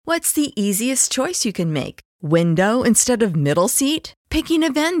What's the easiest choice you can make? Window instead of middle seat? Picking a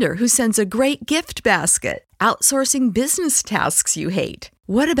vendor who sends a great gift basket? Outsourcing business tasks you hate?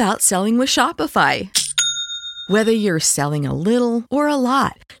 What about selling with Shopify? Whether you're selling a little or a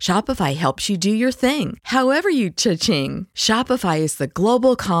lot, Shopify helps you do your thing, however you cha-ching. Shopify is the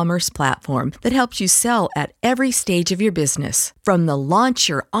global commerce platform that helps you sell at every stage of your business. From the launch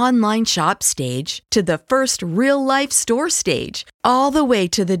your online shop stage to the first real-life store stage, all the way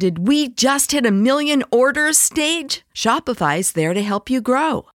to the did we just hit 1 million orders stage. Shopify's there to help you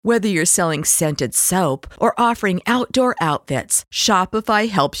grow. Whether you're selling scented soap or offering outdoor outfits, Shopify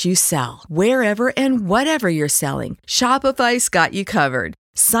helps you sell. Wherever and whatever you're selling, Shopify's got you covered.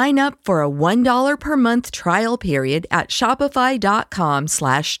 Sign up for a $1 per month trial period at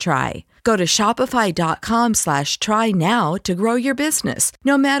shopify.com/try. Go to shopify.com/try now to grow your business,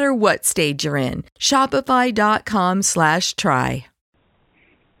 no matter what stage you're in. Shopify.com/try.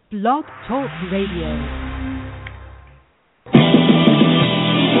 Blog Talk Radio.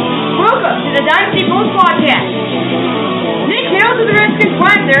 Welcome to the Dynasty Pulse Podcast. Nick Hale to the Redskins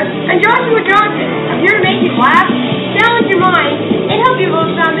Wagner and Joshua Johnson are here to make you laugh, challenge your mind, and help you build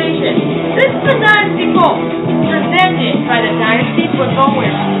a foundation. This is the Dynasty Pulse, presented by the Dynasty Football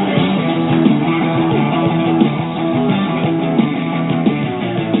Warehouse.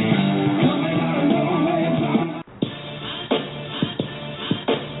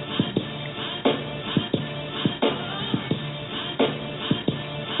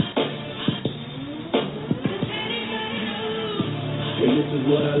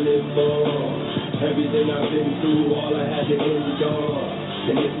 What I live for, everything I've been through, all I had to endure,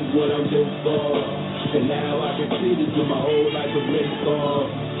 and this is what I'm built for, and now I can see this with my whole life of written for,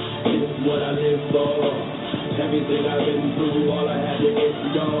 this is what I live for, everything I've been through, all I had to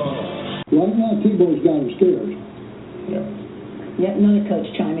endure. Right now, Tebow's got him scared. Yeah. Yet another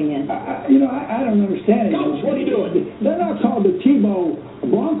coach chiming in. I don't understand it. Coach, what are you doing? They're not called the Tebow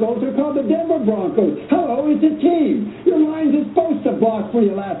Broncos. They're called the Denver Broncos. Hello, it's a team. Your lines are supposed to block for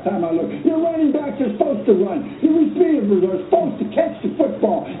you last time I looked. Your running backs are supposed to run. Your receivers are supposed to catch the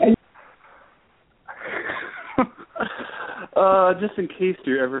football. And just in case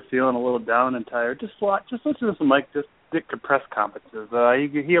you're ever feeling a little down and tired, just listen to some Mike Dick press conferences.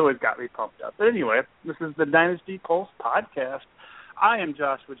 He always got me pumped up. But anyway, this is the Dynasty Pulse Podcast. I am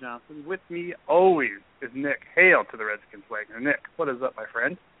Joshua Johnson. With me always is Nick Hale to the Redskins Wagner. Nick, what is up, my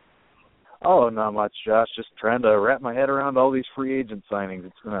friend? Oh, not much, Josh. Just trying to wrap my head around all these free agent signings.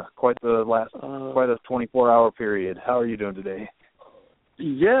 It's been quite a 24-hour period. How are you doing today?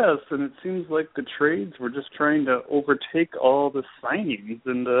 Yes, and it seems like the trades were just trying to overtake all the signings.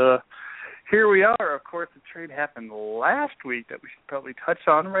 And here we are. Of course, the trade happened last week that we should probably touch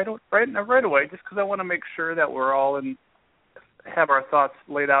on right away, just because I want to make sure that we're all have our thoughts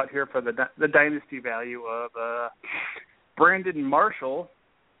laid out here for the dynasty value of Brandon Marshall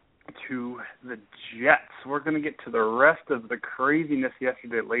to the Jets. We're going to get to the rest of the craziness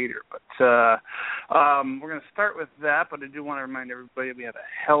yesterday later, but we're going to start with that. But I do want to remind everybody we have a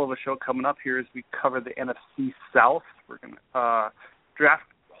hell of a show coming up here as we cover the NFC South. We're going to draft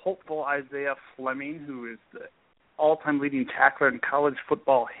hopeful Isaiah Fleming, who is the all-time leading tackler in college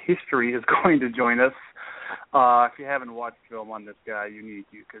football history, is going to join us. If you haven't watched film on this guy, you need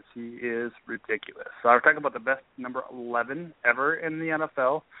to, because he is ridiculous. We're talking about the best number 11 ever in the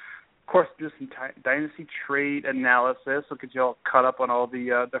NFL. Of course, do some dynasty trade analysis. We'll get you all caught up on all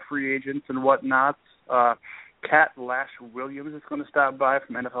the free agents and whatnot. Kat Lash Williams is going to stop by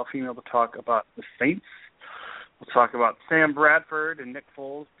from NFL Female to talk about the Saints. We'll talk about Sam Bradford and Nick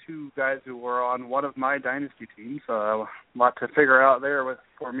Foles, two guys who were on one of my dynasty teams. A lot to figure out there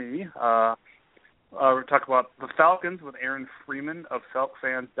for me. We'll talk about the Falcons with Aaron Freeman of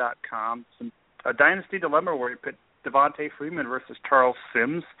FelkFans.com. A dynasty dilemma where you put Devontae Freeman versus Charles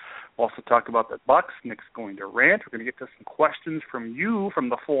Sims. We'll also talk about the Bucks. Nick's going to rant. We're going to get to some questions from you from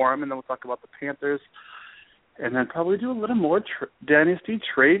the forum, and then we'll talk about the Panthers, and then probably do a little more dynasty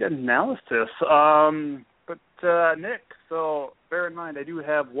trade analysis. Nick, so bear in mind I do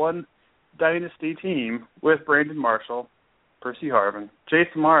have one dynasty team with Brandon Marshall, Percy Harvin,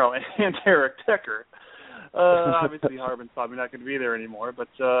 Jason Morrow, and Eric Decker. Obviously, Harvin's probably not going to be there anymore, but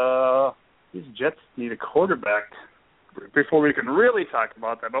these Jets need a quarterback before we can really talk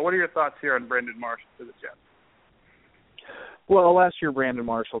about that. But what are your thoughts here on Brandon Marshall to the Jets? Well, last year Brandon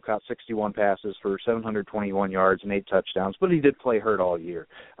Marshall caught 61 passes for 721 yards and 8 touchdowns, but he did play hurt all year.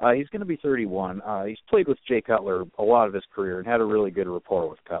 He's going to be 31. He's played with Jay Cutler a lot of his career and had a really good rapport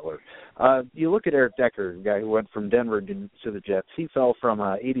with Cutler. You look at Eric Decker, the guy who went from Denver to the Jets. He fell from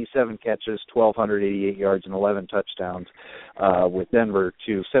 87 catches, 1,288 yards, and 11 touchdowns with Denver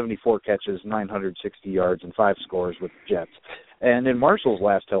to 74 catches, 960 yards, and 5 scores with the Jets. And in Marshall's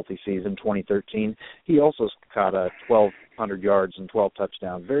last healthy season, 2013, he also caught 1,200 yards and 12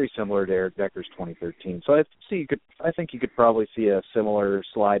 touchdowns, very similar to Eric Decker's 2013. So I think you could probably see a similar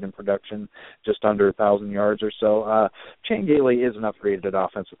slide in production, just under 1,000 yards or so. Shane Gailey is an upgraded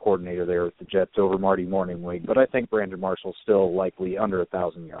offensive coordinator there with the Jets over Marty Morningwig, but I think Brandon Marshall's still likely under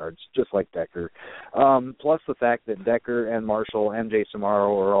 1,000 yards, just like Decker. Plus the fact that Decker and Marshall and Jason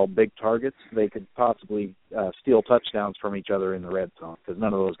Morrow are all big targets, they could possibly steal touchdowns from each other in the red zone, because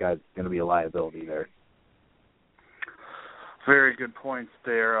none of those guys are going to be a liability there. Very good points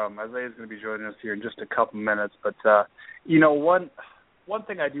there. Isaiah's going to be joining us here in just a couple minutes, but one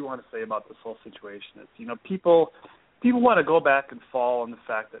thing I do want to say about this whole situation is, people want to go back and fall on the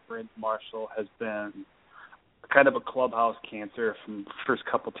fact that Brandon Marshall has been kind of a clubhouse cancer from the first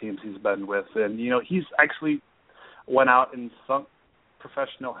couple teams he's been with, and he's actually went out and sunk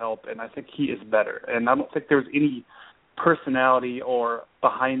professional help, and I think he is better. And I don't think there was any personality or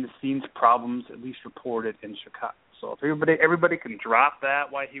behind-the-scenes problems, at least reported in Chicago. So if everybody can drop that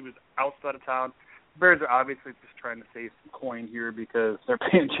while he was outside of town, Bears are obviously just trying to save some coin here because they're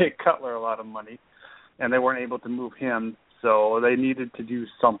paying Jay Cutler a lot of money, and they weren't able to move him, so they needed to do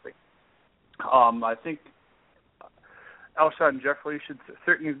something. I think Alshon Jeffrey should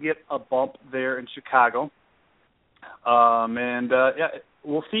certainly get a bump there in Chicago.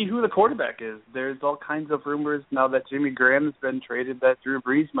 We'll see who the quarterback is. There's all kinds of rumors now that Jimmy Graham has been traded that Drew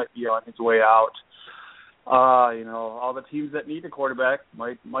Brees might be on his way out. All the teams that need a quarterback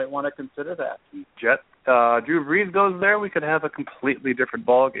might want to consider that. Drew Brees goes there, we could have a completely different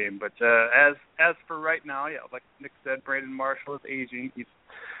ball game. But as for right now, like Nick said, Brandon Marshall is aging.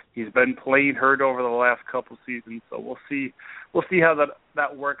 He's been playing hurt over the last couple seasons, so we'll see how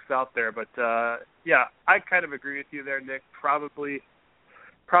that works out there. But I kind of agree with you there, Nick. Probably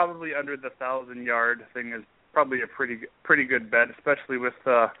under the 1,000-yard thing is probably a pretty good bet, especially with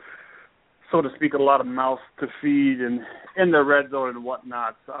so to speak, a lot of mouths to feed and in the red zone and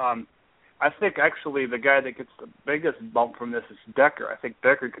whatnot. I think actually the guy that gets the biggest bump from this is Decker. I think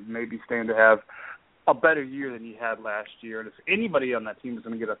Decker could maybe stand to have a better year than he had last year. And if anybody on that team is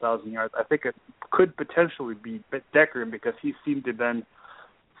going to get 1,000 yards, I think it could potentially be Decker because he seemed to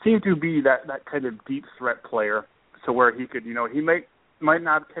be that kind of deep threat player, so where he could, he might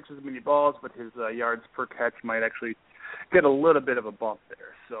not catch as many balls, but his yards per catch might actually get a little bit of a bump there.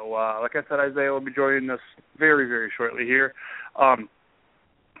 So, like I said, Isaiah will be joining us very, very shortly here. Lot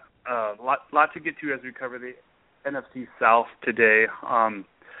to get to as we cover the NFC South today.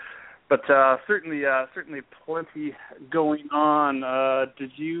 But certainly plenty going on.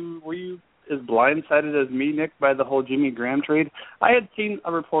 Were you as blindsided as me, Nick, by the whole Jimmy Graham trade? I had seen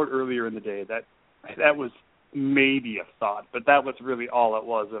a report earlier in the day that was maybe a thought, but that was really all it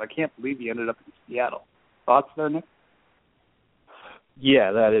was. And I can't believe he ended up in Seattle. Thoughts there, Nick?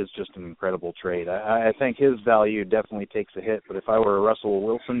 Yeah, that is just an incredible trade. I think his value definitely takes a hit, but if I were a Russell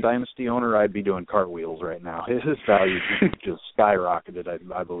Wilson dynasty owner, I'd be doing cartwheels right now. His value just skyrocketed,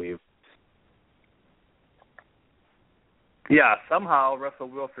 I believe. Yeah, somehow Russell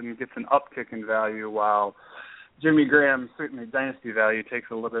Wilson gets an uptick in value while Jimmy Graham, certainly dynasty value,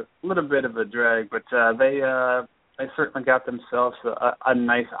 takes a little bit of a drag, but they certainly got themselves a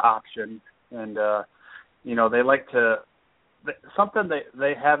nice option, and they like to. Something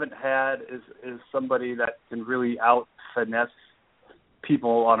they haven't had is somebody that can really out finesse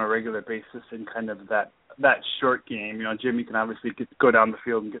people on a regular basis in kind of that short game. Jimmy can obviously go down the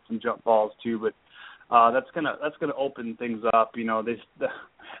field and get some jump balls too, but that's gonna open things up.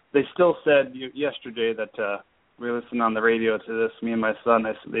 They still said yesterday that we were listening on the radio to this. Me and my son,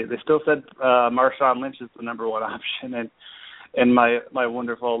 they still said Marshawn Lynch is the number one option, and my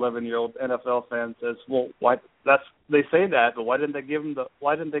wonderful 11-year-old NFL fan says, well, why? They say that, but why didn't they give him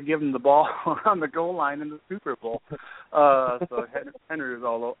the ball on the goal line in the Super Bowl? So Henry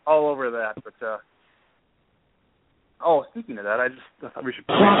was all over that. But speaking of that, I just thought we should.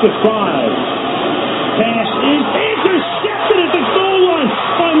 Clock at 5. Pass is intercepted at the goal line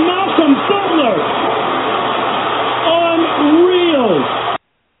by Malcolm Butler. Unreal.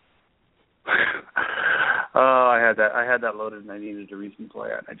 I had that loaded, and I needed a reason to play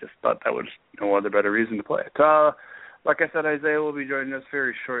it. I just thought that was no other better reason to play it. Like I said, Isaiah will be joining us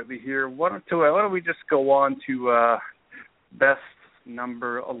very shortly here. Why don't we just go on to best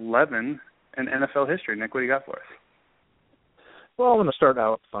number 11 in NFL history. Nick, what do you got for us? Well, I'm going to start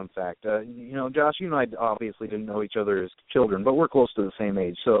out with a fun fact. Josh, you and I obviously didn't know each other as children, but we're close to the same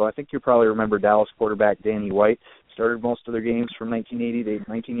age. So I think you probably remember Dallas quarterback Danny White started most of their games from 1980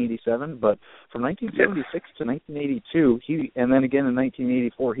 to 1987, but from 1976 to 1982, and then again in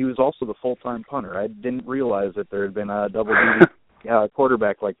 1984, he was also the full-time punter. I didn't realize that there had been a double-duty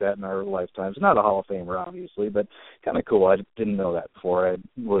quarterback like that in our lifetimes. Not a Hall of Famer, obviously, but kind of cool. I didn't know that before. I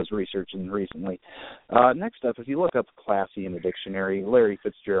was researching recently. Next up, if you look up classy in the dictionary, Larry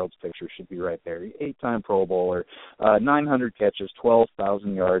Fitzgerald's picture should be right there. 8-time Pro Bowler, 900 catches,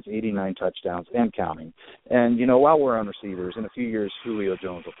 12,000 yards, 89 touchdowns, and counting. And, while we're on receivers, in a few years, Julio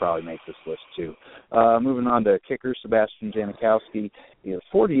Jones will probably make this list too. Moving on to kicker, Sebastian Janikowski,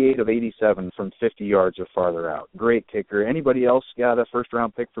 48 of 87 from 50 yards or farther out. Great kicker. Anybody else got a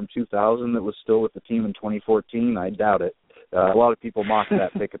first-round pick from 2000 that was still with the team in 2014? I doubt it. A lot of people mocked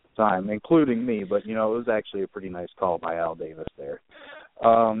that pick at the time, including me, but, it was actually a pretty nice call by Al Davis there.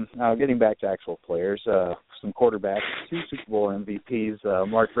 Now, getting back to actual players, some quarterbacks, 2 Super Bowl MVPs,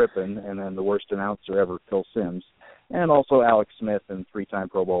 Mark Rippon, and then the worst announcer ever, Phil Simms. And also Alex Smith and 3-time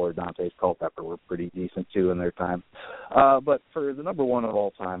Pro Bowler Dante Culpepper were pretty decent, too, in their time. But for the number one of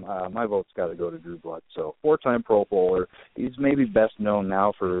all time, my vote's got to go to Drew Bledsoe. 4-time Pro Bowler. He's maybe best known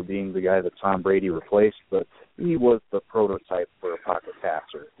now for being the guy that Tom Brady replaced, but he was the prototype for a pocket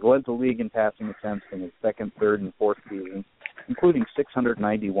passer. He led the league in passing attempts in his second, third, and fourth seasons, including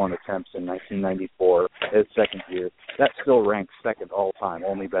 691 attempts in 1994, his second year. That still ranks second all-time,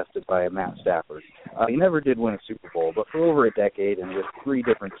 only bested by Matt Stafford. He never did win a Super Bowl, but for over a decade and with 3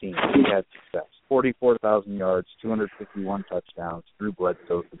 different teams, he had success. 44,000 yards, 251 touchdowns. Drew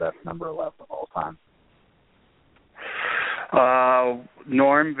Bledsoe's the best number 11 of all time.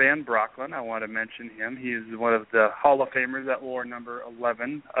 Norm Van Brocklin, I want to mention him. He's one of the Hall of Famers that wore number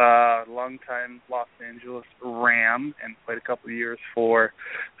 11, longtime Los Angeles Ram, and played a couple of years for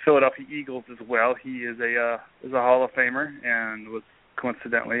Philadelphia Eagles as well. He is a Hall of Famer and was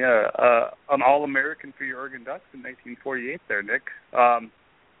coincidentally an All-American for your Oregon Ducks in 1948 there, Nick.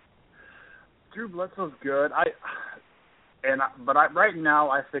 Drew Bledsoe's good. Right now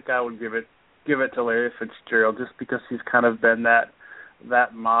I think I would give it to Larry Fitzgerald just because he's kind of been that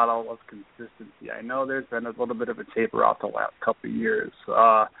model of consistency. I know there's been a little bit of a taper off the last couple of years,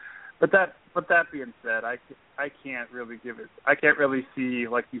 but that being said, I can't really give it. I can't really see,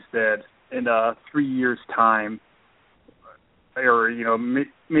 like you said, in 3 years' time, or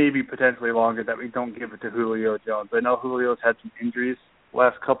maybe potentially longer, that we don't give it to Julio Jones. I know Julio's had some injuries the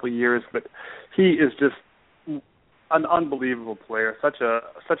last couple of years, but he is just an unbelievable player. Such a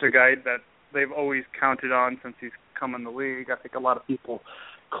guy that they've always counted on since he's come in the league. I think a lot of people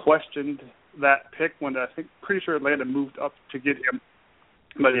questioned that pick when pretty sure Atlanta moved up to get him.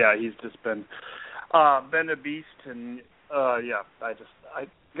 But yeah, he's just been a beast, and I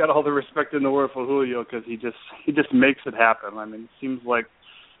got all the respect in the world for Julio because he just makes it happen. I mean, it seems like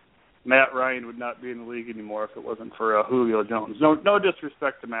Matt Ryan would not be in the league anymore if it wasn't for Julio Jones. No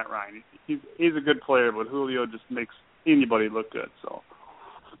disrespect to Matt Ryan. He's a good player, but Julio just makes anybody look good. So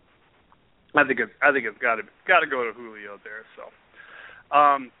I think it's got to go to Julio there. So,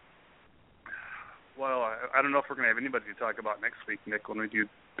 I don't know if we're going to have anybody to talk about next week, Nick, when we do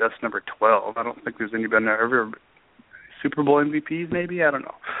best number 12. I don't think there's anybody ever Super Bowl MVPs. Maybe, I don't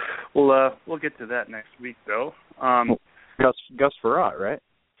know. We'll get to that next week though. Gus Frerotte, right?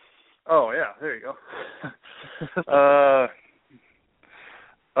 Oh yeah, there you go.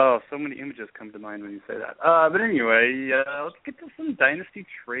 So many images come to mind when you say that. But anyway, let's get to some dynasty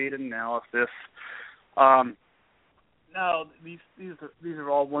trade analysis. Now, these are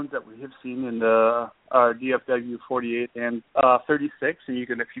all ones that we have seen in the DFW 48 and 36, and you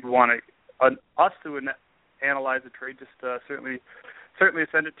can, if you want us to analyze the trade, just certainly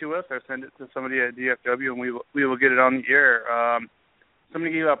send it to us or send it to somebody at DFW, and we will get it on the air.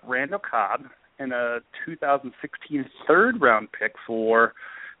 Somebody gave up Randall Cobb and a 2016 third-round pick for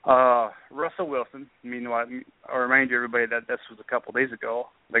Russell Wilson. Meanwhile, I'll remind everybody that this was a couple days ago.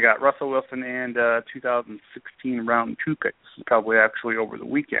 They got Russell Wilson and 2016 round 2 pick. This is probably actually over the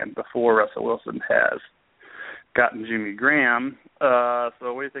weekend before Russell Wilson has gotten Jimmy Graham.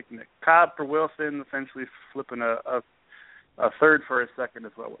 So what do you think, Nick? Cobb for Wilson, essentially flipping a third for a second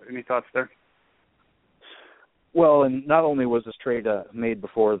as well. Any thoughts there? Well, and not only was this trade made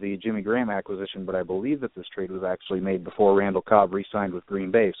before the Jimmy Graham acquisition, but I believe that this trade was actually made before Randall Cobb re-signed with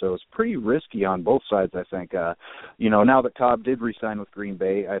Green Bay. So it's pretty risky on both sides, I think. Now that Cobb did re-sign with Green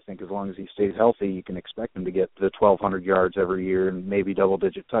Bay, I think as long as he stays healthy, you can expect him to get the 1,200 yards every year and maybe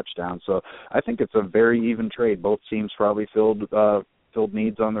double-digit touchdowns. So I think it's a very even trade. Both teams probably filled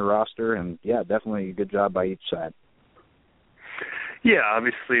needs on their roster, and, yeah, definitely a good job by each side. Yeah,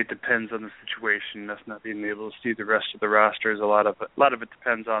 obviously it depends on the situation. Us not being able to see the rest of the rosters, a lot of it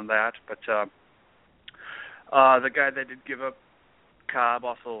depends on that. But the guy that did give up Cobb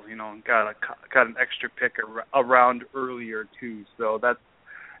also, got an extra pick around earlier too. So that's,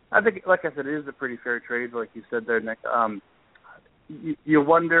 I think, like I said, it is a pretty fair trade, like you said there, Nick. You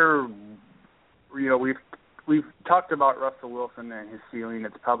wonder, we've talked about Russell Wilson and his ceiling.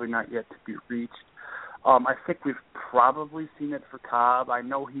 It's probably not yet to be reached. I think we've probably seen it for Cobb. I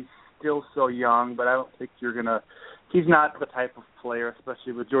know he's still so young, but I don't think he's not the type of player,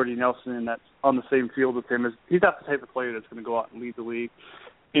 especially with Jordy Nelson and that's on the same field with him. He's not the type of player that's going to go out and lead the league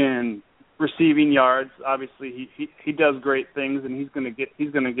in receiving yards. Obviously, he does great things, and he's going to get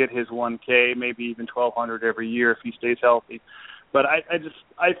his 1K, maybe even 1,200 every year if he stays healthy. But I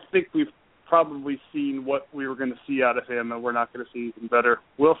think we've probably seen what we were going to see out of him, and we're not going to see even better.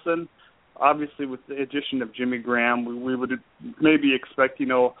 Wilson, obviously, with the addition of Jimmy Graham, we would maybe expect,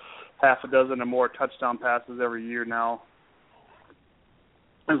 half a dozen or more touchdown passes every year now.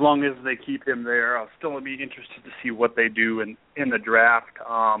 As long as they keep him there, I'll still be interested to see what they do in the draft.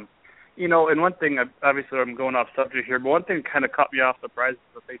 And one thing, obviously I'm going off subject here, but one thing kind of caught me off surprise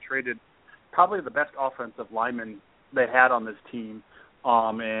is that they traded probably the best offensive lineman they had on this team.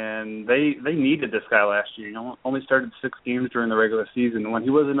 And they needed this guy last year. Only started 6 games during the regular season. When he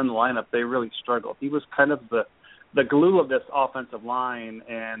wasn't in the lineup, they really struggled. He was kind of the glue of this offensive line,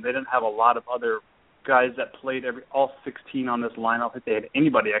 and they didn't have a lot of other guys that played all 16 on this line. I don't think they had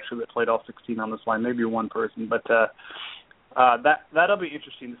anybody actually that played all 16 on this line, maybe one person. But that'll be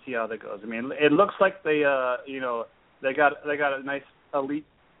interesting to see how that goes. I mean, it looks like they got a nice elite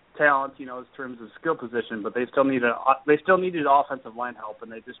talent, in terms of skill position, but they still needed offensive line help,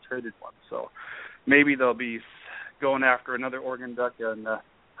 and they just traded one. So maybe they'll be going after another Oregon Duck and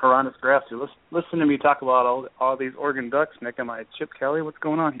Hieronymus Grass. Listen to me talk about all these Oregon Ducks, Nick. Am I Chip Kelly? What's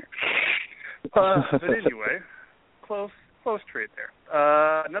going on here? But anyway, close trade there.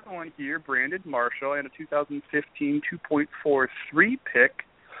 Another one here, Brandon Marshall, and a 2015 2.43 pick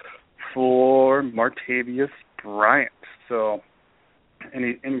for Martavius Bryant. So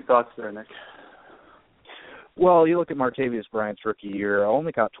any thoughts there, Nick? Well, you look at Martavius Bryant's rookie year,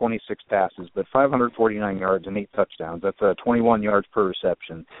 only got 26 passes, but 549 yards and 8 touchdowns. That's 21 yards per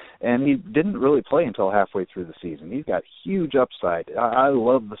reception. And he didn't really play until halfway through the season. He's got huge upside. I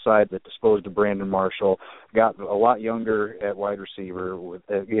love the side that disposed of Brandon Marshall, got a lot younger at wide receiver, with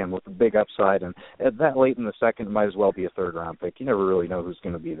a big upside. And at that late in the second, might as well be a third-round pick. You never really know who's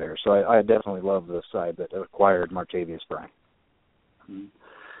going to be there. So I definitely love the side that acquired Martavius Bryant.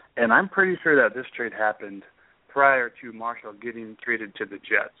 And I'm pretty sure that this trade happened prior to Marshall getting traded to the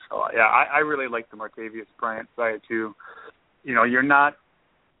Jets. So, yeah, I really like the Martavius Bryant side, too. You're not,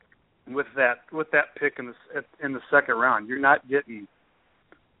 with that pick in the second round, you're not getting,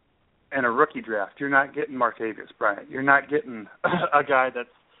 in a rookie draft, you're not getting Martavius Bryant. You're not getting a guy that's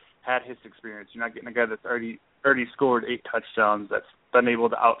had his experience. You're not getting a guy that's already scored 8 touchdowns, that's been able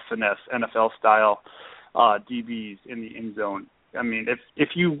to out-finesse NFL-style DBs in the end zone. I mean, if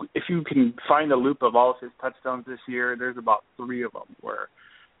you can find a loop of all of his touchdowns this year, there's about 3 of them where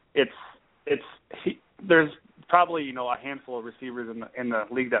there's probably a handful of receivers in the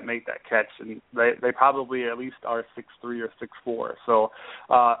league that make that catch, and they probably at least are 6'3" or 6'4". So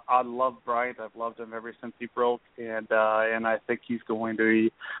I love Bryant. I've loved him ever since he broke, and I think he's going to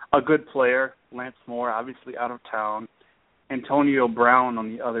be a good player. Lance Moore, obviously out of town. Antonio Brown on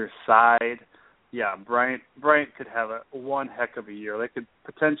the other side. Yeah, Bryant could have one heck of a year. They could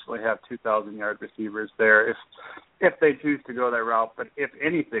potentially have 2,000-yard receivers there if they choose to go that route. But if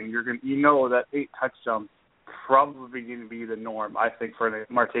anything, that 8 touchdowns probably going to be the norm, I think, for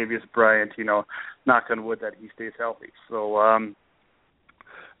Martavius Bryant. Knock on wood that he stays healthy. So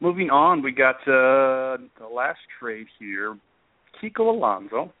moving on, we got the last trade here, Kiko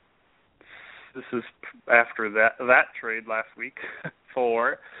Alonso. This is after that trade last week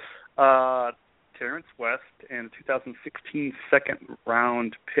for Terrence West and a 2016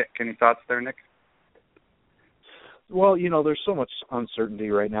 second-round pick. Any thoughts there, Nick? Well, there's so much uncertainty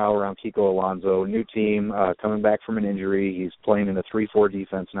right now around Kiko Alonso. New team, coming back from an injury. He's playing in a 3-4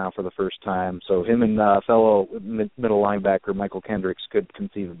 defense now for the first time. So him and fellow middle linebacker Michael Kendricks could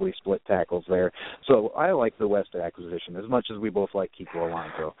conceivably split tackles there. So I like the West acquisition as much as we both like Kiko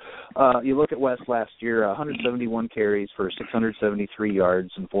Alonso. You look at West last year, 171 carries for 673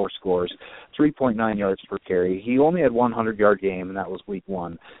 yards and 4 scores, 3.9 yards per carry. He only had 100-yard game, and that was week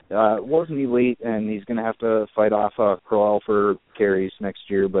 1. Wasn't elite, and he's going to have to fight off Crowell for carries next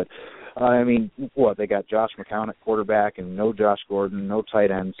year. But, they got Josh McCown at quarterback and no Josh Gordon, no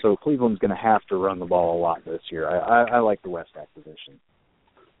tight end. So Cleveland's going to have to run the ball a lot this year. I like the West acquisition.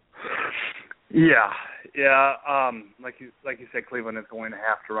 Yeah. Like you said, Cleveland is going to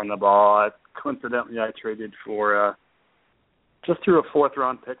have to run the ball. Coincidentally, I traded for just threw a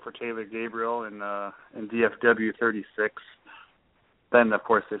 4th-round pick for Taylor Gabriel in DFW 36. Then, of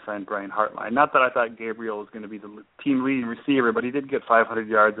course, they signed Brian Hartline. Not that I thought Gabriel was going to be the team leading receiver, but he did get 500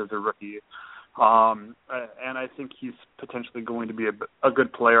 yards as a rookie. And I think he's potentially going to be a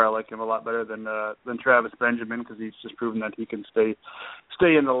good player. I like him a lot better than Travis Benjamin because he's just proven that he can stay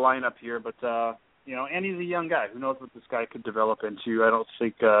in the lineup here. But, and he's a young guy. Who knows what this guy could develop into. I don't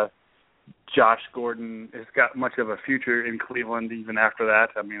think Josh Gordon has got much of a future in Cleveland even after that.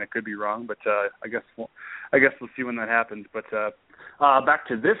 I mean, I could be wrong, but I guess we'll see when that happens. But back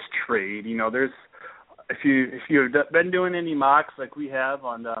to this trade, there's if you've been doing any mocks like we have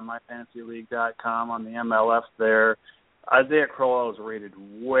on myfantasyleague.com on the MLS there, Isaiah Crowell is rated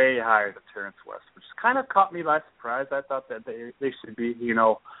way higher than Terrence West, which kind of caught me by surprise. I thought that they should be,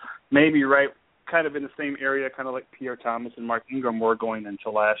 maybe right kind of in the same area, kind of like Pierre Thomas and Mark Ingram were going into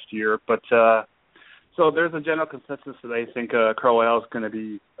last year. But so there's a general consensus that I think Crowell is going to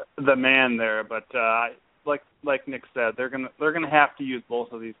be the man there. But like Nick said, they're gonna have to use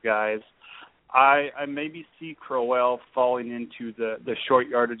both of these guys. I maybe see Crowell falling into the short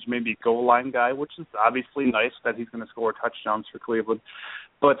yardage, maybe goal line guy, which is obviously nice that he's going to score touchdowns for Cleveland.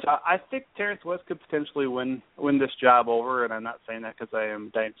 But I think Terrence West could potentially win this job over, and I'm not saying that because I am a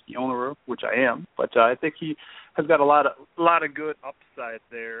Dynasty owner, which I am. But I think he has got a lot of good upside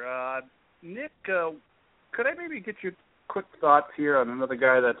there. Nick, could I maybe get your quick thoughts here on another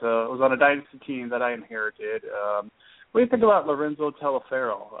guy that was on a Dynasty team that I inherited? What do you think about Lorenzo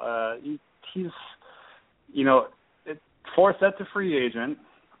Taliaferro? He's, Forset's a free agent.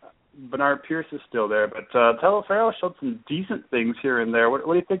 Bernard Pierce is still there, but Taliaferro showed some decent things here and there. What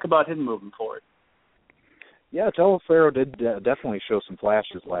do you think about him moving forward? Yeah, Taliaferro did definitely show some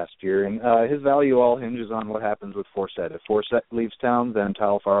flashes last year, and his value all hinges on what happens with Forset. If Forset leaves town, then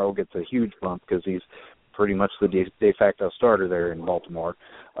Taliaferro gets a huge bump because he's pretty much the de facto starter there in Baltimore.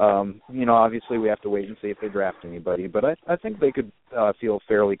 Obviously we have to wait and see if they draft anybody, but I think they could feel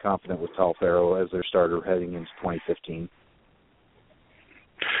fairly confident with Taliaferro as their starter heading into 2015.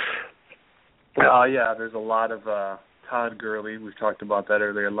 There's a lot of Todd Gurley. We've talked about that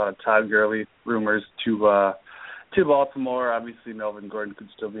earlier. A lot of Todd Gurley rumors to Baltimore. Obviously Melvin Gordon could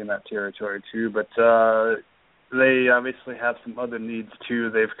still be in that territory too, but they obviously have some other needs, too.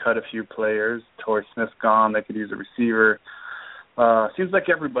 They've cut a few players. Torrey Smith's gone. They could use a receiver. Seems like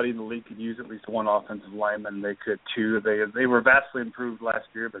everybody in the league could use at least one offensive lineman. They could, too. They were vastly improved last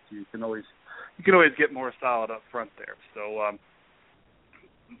year, but you can always get more solid up front there. So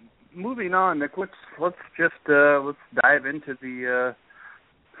moving on, Nick, let's dive into the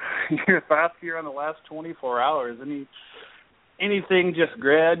your thoughts here on the last 24 hours. Anything just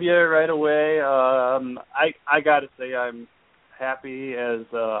grab you right away? I got to say I'm happy as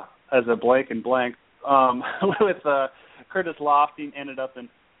a blank and blank with Curtis Lofting ended up in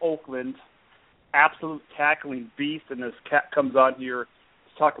Oakland, absolute tackling beast, and this cat comes on here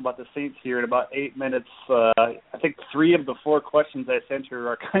to talk about the Saints here in about 8 minutes. I think 3 of the 4 questions I sent her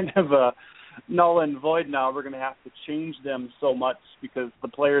are kind of null and void now. We're going to have to change them so much because the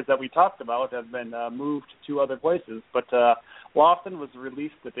players that we talked about have been moved to other places. But Lofton was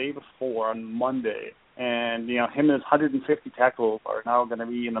released the day before on Monday, and him and his 150 tackles are now going to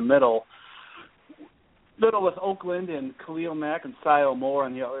be in the middle with Oakland and Khalil Mack and Sio Moore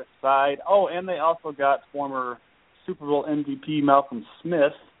on the other side. Oh, and they also got former Super Bowl MVP Malcolm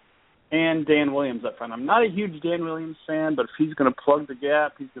Smith and Dan Williams up front. I'm not a huge Dan Williams fan, but if he's going to plug the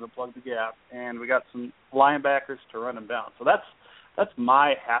gap, he's going to plug the gap. And we got some linebackers to run him down. So that's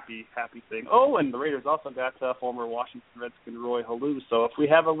my happy thing. Oh, and the Raiders also got former Washington Redskin Roy Halou. So if we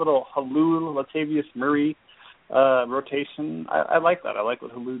have a little Halou, Latavius Murray rotation, I like that. I like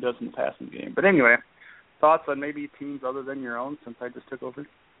what Halou does in the passing game. But anyway, thoughts on maybe teams other than your own since I just took over?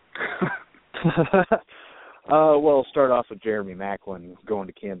 Well, start off with Jeremy Maclin going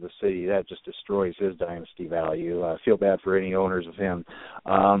to Kansas City. That just destroys his dynasty value. I feel bad for any owners of him.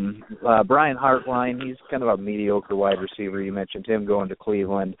 Brian Hartline, he's kind of a mediocre wide receiver. You mentioned him going to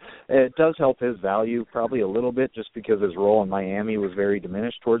Cleveland. It does help his value probably a little bit just because his role in Miami was very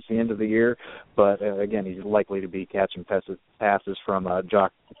diminished towards the end of the year. But, again, he's likely to be catching passes from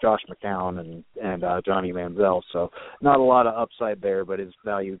Josh McCown and Johnny Manziel. So not a lot of upside there, but his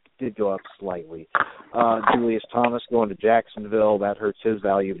value did go up slightly. Julius Thomas going to Jacksonville, that hurts his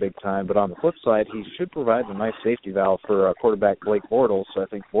value big time. But on the flip side, he should provide a nice safety valve for quarterback Blake Bortles. So I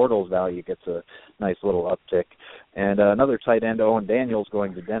think Bortles' value gets a nice little uptick. And another tight end, Owen Daniels,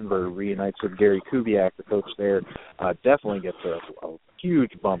 going to Denver, reunites with Gary Kubiak, the coach there. Definitely gets a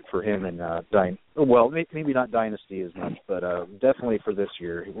huge bump for him in maybe not dynasty as much, but definitely for this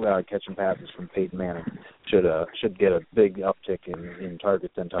year, catching passes from Peyton Manning should get a big uptick in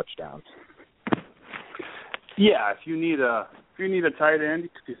targets and touchdowns. Yeah, if you need a tight end,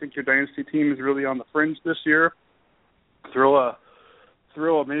 if you think your dynasty team is really on the fringe this year, throw a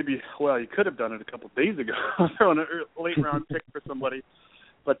maybe. Well, you could have done it a couple of days ago, throwing a late round pick for somebody.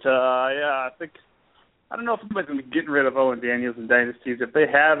 But I think I don't know if anybody's going to be getting rid of Owen Daniels in dynasties. If they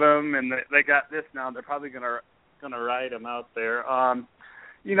have him and they got this now, they're probably going to ride him out there.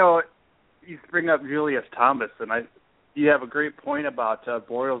 You bring up Julius Thomas, and you have a great point about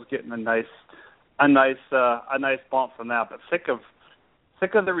Bortles getting a nice bump from that. But sick of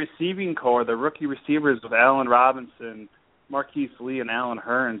the receiving core, the rookie receivers with Allen Robinson, Marquise Lee, and Allen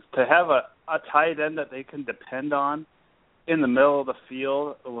Hurns, to have a tight end that they can depend on in the middle of the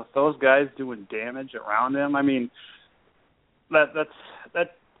field with those guys doing damage around him. I mean, that. I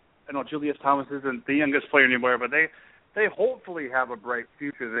know Julius Thomas isn't the youngest player anymore, but they hopefully have a bright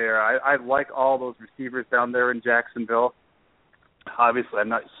future there. I like all those receivers down there in Jacksonville. Obviously, I'm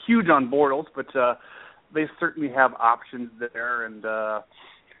not huge on Bortles, but they certainly have options there. And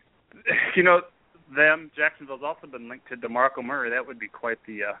Jacksonville's also been linked to DeMarco Murray. That would be quite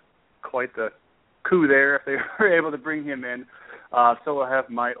the coup there if they were able to bring him in. So we'll have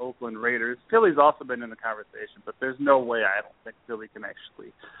my Oakland Raiders. Philly's also been in the conversation, but there's no way I don't think Philly can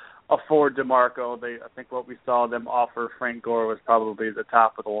actually afford DeMarco. I think what we saw them offer Frank Gore was probably the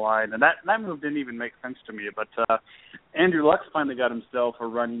top of the line, and that move didn't even make sense to me. But Andrew Luck's finally got himself a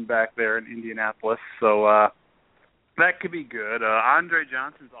running back there in Indianapolis, so that could be good. Andre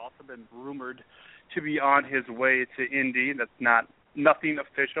Johnson's also been rumored to be on his way to Indy. That's nothing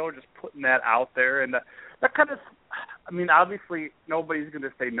official, just putting that out there. And that kind of, I mean, obviously nobody's going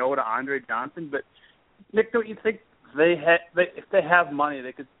to say no to Andre Johnson, but Nick, don't you think if they have money,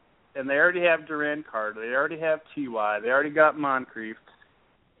 they could, and they already have Duran Carter, they already have T.Y., they already got Moncrief,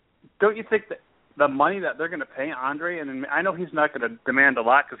 don't you think that the money that they're going to pay Andre, and I know he's not going to demand a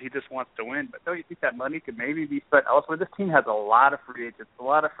lot because he just wants to win, but don't you think that money could maybe be spent elsewhere? This team has a lot of free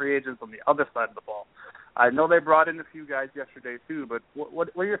agents on the other side of the ball. I know they brought in a few guys yesterday too, but what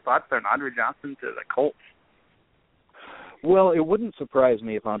are your thoughts there on Andre Johnson to the Colts? Well, it wouldn't surprise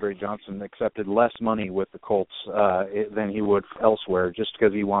me if Andre Johnson accepted less money with the Colts than he would elsewhere, just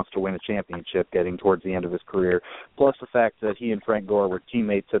because he wants to win a championship getting towards the end of his career. Plus the fact that he and Frank Gore were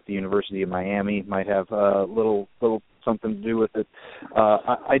teammates at the University of Miami might have a little something to do with it.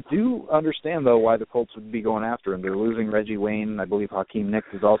 I do understand, though, why the Colts would be going after him. They're losing Reggie Wayne. I believe Hakeem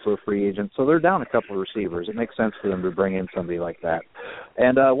Nicks is also a free agent. So they're down a couple of receivers. It makes sense for them to bring in somebody like that.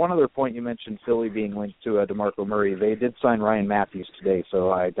 And one other point, you mentioned Philly being linked to DeMarco Murray. They did sign Ryan Matthews today,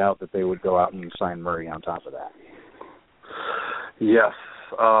 so I doubt that they would go out and sign Murray on top of that. Yes.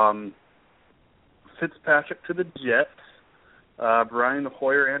 Fitzpatrick to the Jets. Brian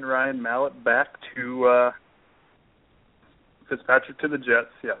Hoyer and Ryan Mallett back to Fitzpatrick to the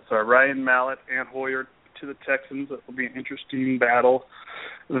Jets. Yeah, so Ryan Mallett and Hoyer to the Texans. That will be an interesting battle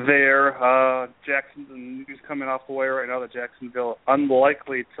there. Jacksonville news coming off the wire right now that Jacksonville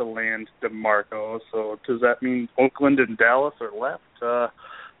unlikely to land DeMarco. So does that mean Oakland and Dallas are left?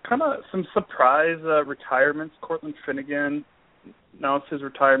 Kind of some surprise retirements. Cortland Finnegan announced his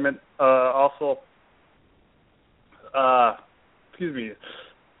retirement.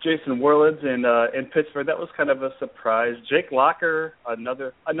 Jason Werlitz in Pittsburgh. That was kind of a surprise. Jake Locker,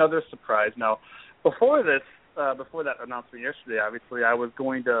 another surprise. Now, before that announcement yesterday, obviously I was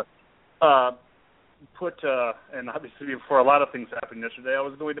going to and obviously before a lot of things happened yesterday, I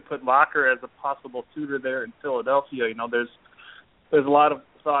was going to put Locker as a possible suitor there in Philadelphia. You know, there's a lot of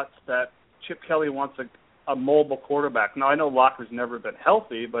thoughts that Chip Kelly wants a mobile quarterback. Now, I know Locker's never been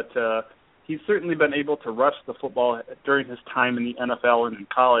healthy, but he's certainly been able to rush the football during his time in the NFL and in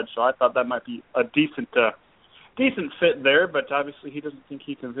college, so I thought that might be a decent fit there, but obviously he doesn't think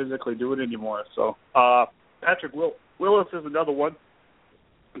he can physically do it anymore. So Patrick Willis is another one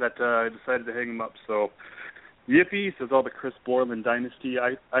that I decided to hang him up. So, yippee, says all the Chris Borland Dynasty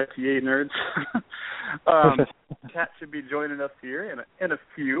IPA nerds. Kat should be joining us here in a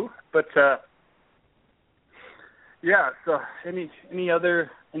few. But, yeah, so any other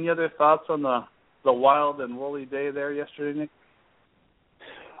thoughts on the wild and woolly day there yesterday, Nick?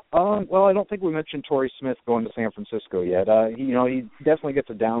 Well, I don't think we mentioned Torrey Smith going to San Francisco yet. He definitely gets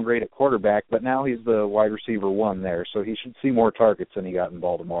a downgrade at quarterback, but now he's the wide receiver 1 there, so he should see more targets than he got in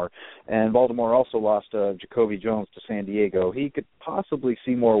Baltimore. And Baltimore also lost Jacoby Jones to San Diego. He could possibly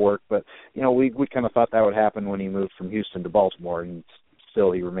see more work, but we kind of thought that would happen when he moved from Houston to Baltimore, and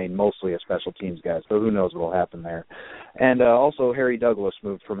still he remained mostly a special teams guy, so who knows what will happen there. And also Harry Douglas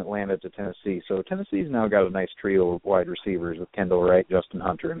moved from Atlanta to Tennessee, so Tennessee's now got a nice trio of wide receivers with Kendall Wright, Justin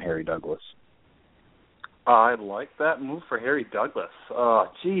Hunter, and Harry Douglas. I like that move for Harry Douglas.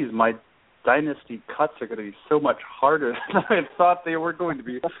 Geez, my dynasty cuts are going to be so much harder than I thought they were going to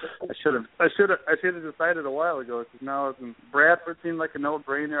be. I should have decided a while ago, because now Bradford seemed like a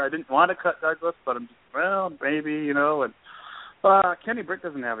no-brainer. I didn't want to cut Douglas, but I'm just, maybe, and Kenny Brick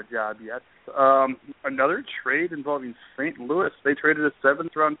doesn't have a job yet. Another trade involving St. Louis. They traded a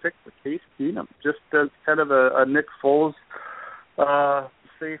 7th-round pick for Case Keenum, just as kind of a Nick Foles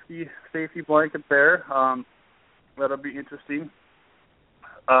safety blanket there. That'll be interesting.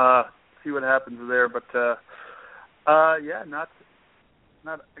 See what happens there, but yeah, not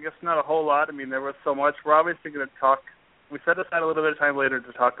a whole lot. I mean, there was so much. We're obviously going to talk. We set aside a little bit of time later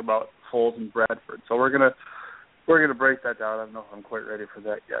to talk about Foles and Bradford, so we're gonna break that down. I don't know if I'm quite ready for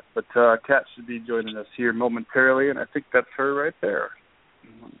that yet, but Kat should be joining us here momentarily, and I think that's her right there.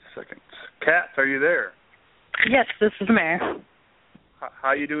 1 second. Kat, are you there? Yes, this is Mary.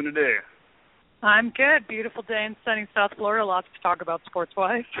 How you doing today? I'm good. Beautiful day in sunny South Florida. Lots to talk about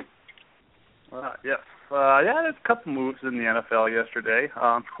sports-wise. Yes. There's a couple moves in the NFL yesterday.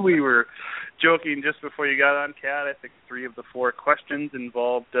 We were joking just before you got on, Kat. I think 3 of the 4 questions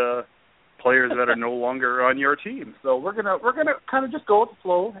involved players that are no longer on your team. So we're gonna kind of just go with the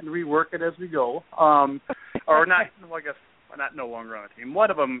flow and rework it as we go. Or not. Well, I guess not no longer on a team. One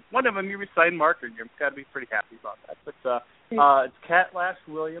of them you resigned Mark Ingram. Got to be pretty happy about that. But it's Kat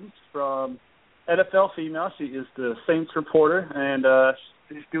Lash-Williams from NFL Female. She is the Saints reporter, and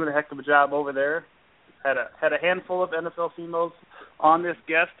she's doing a heck of a job over there. Had a handful of NFL females on this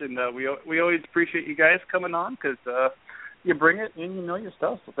guest, and we always appreciate you guys coming on, because you bring it and you know your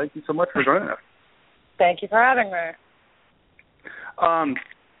stuff. So thank you so much for joining us. Thank you for having me.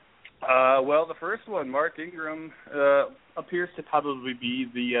 Well, the first one, Mark Ingram, appears to probably be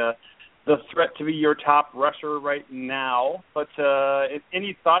the threat to be your top rusher right now. But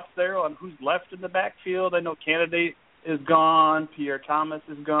any thoughts there on who's left in the backfield? I know Candidate is gone, Pierre Thomas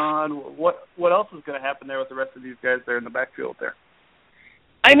is gone. What else is going to happen there with the rest of these guys there in the backfield there?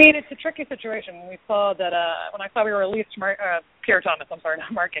 I mean, it's a tricky situation. We saw that when I saw we released Pierre Thomas, not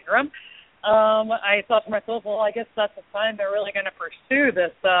Mark Ingram, I thought to myself, well, I guess that's a sign they're really going to pursue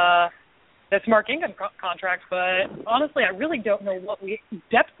this Mark Ingram contract. But honestly, I really don't know what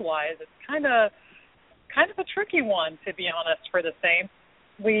depth-wise. It's kind of a tricky one, to be honest, for the Saints.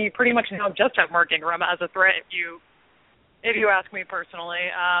 We pretty much now just have Mark Ingram as a threat, if you ask me personally.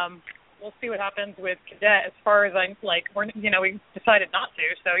 We'll see what happens with Cadet. As far as we decided not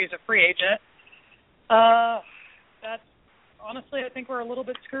to, so he's a free agent. That's honestly, I think we're a little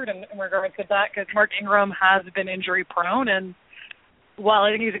bit screwed in regards to that, because Mark Ingram has been injury prone, and while I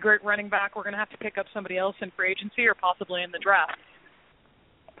think he's a great running back, we're going to have to pick up somebody else in free agency or possibly in the draft.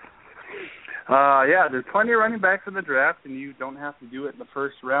 There's plenty of running backs in the draft, and you don't have to do it in the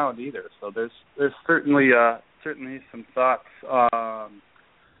first round either. So there's certainly some thoughts.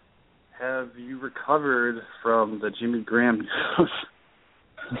 Have you recovered from the Jimmy Graham news?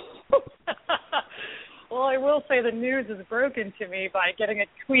 Well, I will say the news is broken to me by getting a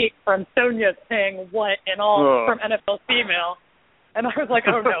tweet from Sonia saying what and all from NFL Female. And I was like,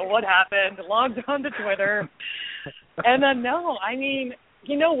 oh no, what happened? Logged on to Twitter. And then, no, I mean,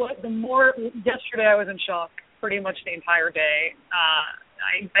 you know what? Yesterday I was in shock pretty much the entire day.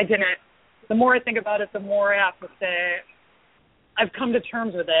 I didn't. The more I think about it, the more I have to say I've come to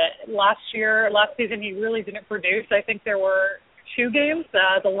terms with it. Last season, he really didn't produce. I think there were 2 games,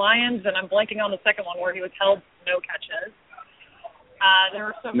 the Lions, and I'm blanking on the second one, where he was held no catches. There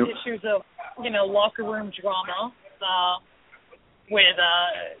were some issues of, locker room drama with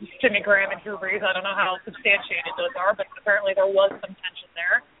Jimmy Graham and Drew Brees. I don't know how substantiated those are, but apparently there was some tension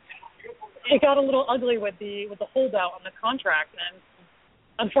there. It got a little ugly with the holdout on the contract, and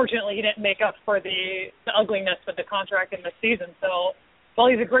unfortunately he didn't make up for the ugliness of the contract in the season. So while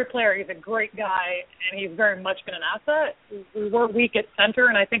he's a great player, he's a great guy, and he's very much been an asset, we were weak at center,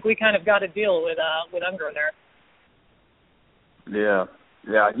 and I think we kind of got to deal with Unger there. Yeah.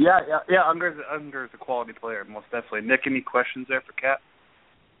 Unger's a quality player, most definitely. Nick, any questions there for Kat?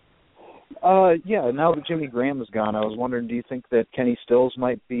 Yeah, now that Jimmy Graham is gone, I was wondering, do you think that Kenny Stills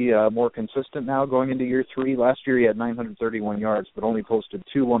might be more consistent now going into year 3? Last year he had 931 yards, but only posted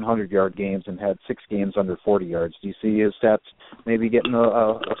 2 100-yard games and had 6 games under 40 yards. Do you see his stats maybe getting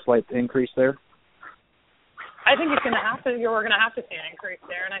a slight increase there? I think we're going to have to see an increase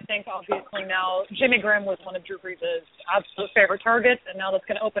there, and I think obviously now Jimmy Graham was one of Drew Brees' absolute favorite targets, and now that's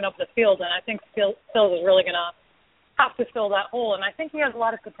going to open up the field, and I think Stills is really going to have to fill that hole, and I think he has a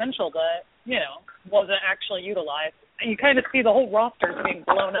lot of potential that, wasn't actually utilized. And you kind of see the whole roster being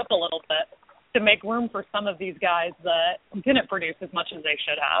blown up a little bit to make room for some of these guys that didn't produce as much as they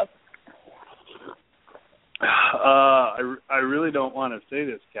should have. I really don't want to say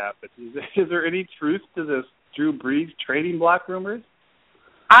this, Cap, but is there any truth to this Drew Brees trading block rumors?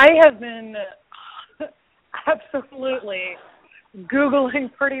 I have been absolutely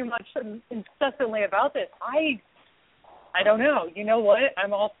Googling pretty much incessantly about this. I don't know. You know what?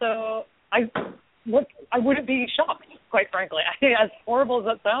 I wouldn't be shocked, quite frankly. As horrible as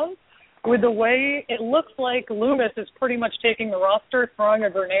that sounds, with the way it looks like Loomis is pretty much taking the roster, throwing a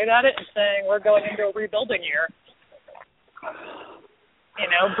grenade at it, and saying we're going into a rebuilding year.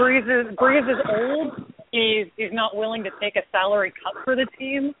 Brees is old. He's not willing to take a salary cut for the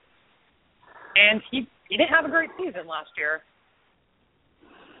team, and he didn't have a great season last year.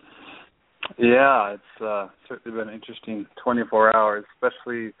 Yeah, it's certainly been an interesting 24 hours,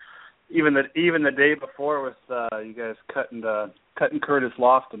 especially even the day before with you guys cutting Curtis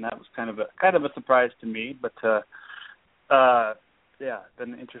Lofton. That was kind of a surprise to me, but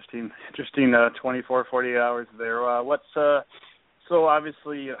been interesting 24, 48 hours there. So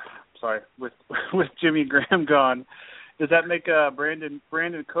obviously, with Jimmy Graham gone, does that make Brandon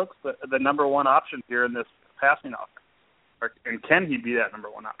Cooks the number one option here in this passing offense, and can he be that number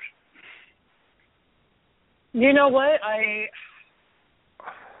one option? You know what? I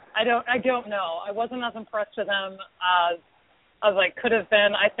don't know. I wasn't as impressed with him as I could have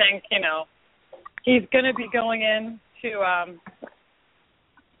been. I think, he's going to be going into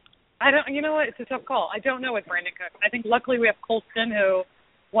you know what? It's a tough call. I don't know with Brandon Cooks. I think luckily we have Colston, who,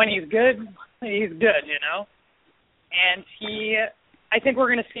 when he's good, And I think we're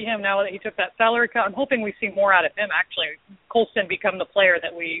going to see him now that he took that salary cut. I'm hoping we see more out of him, actually. Colston become the player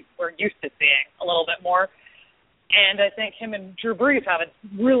that we were used to seeing a little bit more. And I think him and Drew Brees have a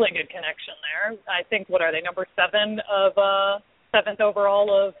really good connection there. I think, what are they, number 7 of 7th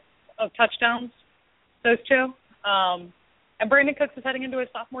overall of touchdowns, those two. And Brandon Cooks is heading into his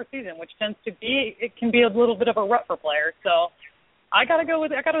sophomore season, which it can be a little bit of a rut for players. So I got to go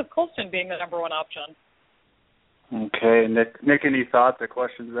with Colston being the number one option. Okay, Nick, any thoughts or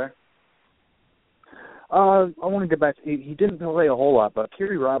questions there? I want to get back. He didn't play a whole lot, but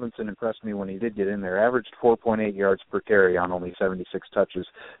Kerry Robinson impressed me when he did get in there. Averaged 4.8 yards per carry on only 76 touches.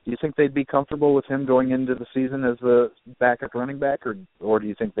 Do you think they'd be comfortable with him going into the season as the backup running back, or do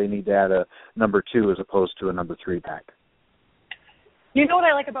you think they need to add a number 2 as opposed to a number 3 back? You know what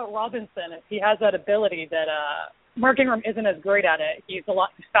I like about Robinson is he has that ability that Mark Ingram isn't as great at it. He's a lot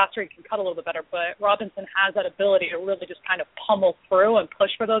faster. He can cut a little bit better, but Robinson has that ability to really just kind of pummel through and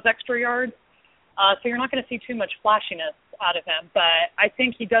push for those extra yards. So you're not going to see too much flashiness out of him, but I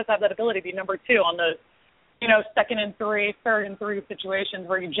think he does have that ability to be number 2 on those, 2nd and 3, 3rd and 3 situations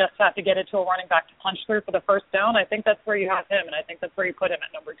where you just have to get it to a running back to punch through for the first down. I think that's where you have him, and I think that's where you put him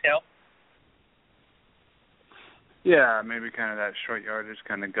at number 2. Yeah, maybe kind of that short yardage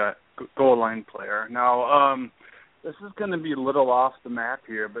kind of goal line player. Now, this is going to be a little off the map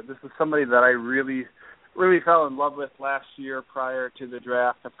here, but this is somebody that I really fell in love with last year prior to the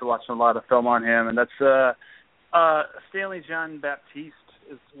draft after watching a lot of film on him, and that's Stanley Jean-Baptiste.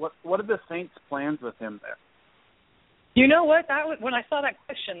 What are the Saints' plans with him there? You know what? When I saw that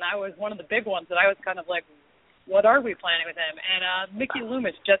question, that was one of the big ones that I was kind of like, what are we planning with him? And Mickey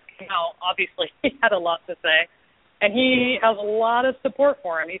Loomis just came out. Obviously, he had a lot to say. And he has a lot of support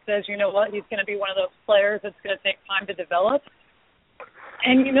for him. He says, you know what, he's going to be one of those players that's going to take time to develop.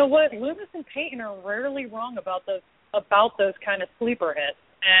 And you know what, Loomis and Payton are rarely wrong about those kind of sleeper hits.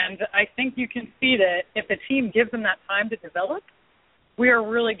 And I think you can see that if the team gives him that time to develop, we are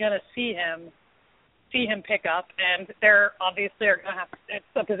really going to see him pick up. And they're obviously are going to have, it's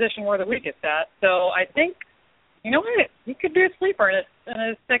a position we're the weakest at. So I think, you know what, he could be a sleeper in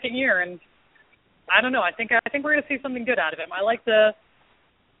his second year. And I don't know. I think we're going to see something good out of him.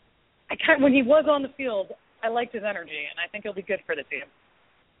 When he was on the field, I liked his energy, and I think he'll be good for the team.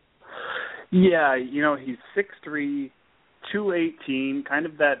 Yeah, he's 6'3", 218, kind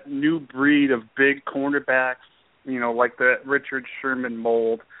of that new breed of big cornerbacks, like the Richard Sherman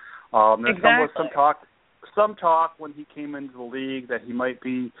mold. There's some talk when he came into the league that he might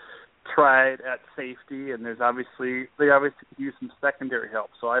be tried at safety, and they obviously could use some secondary help.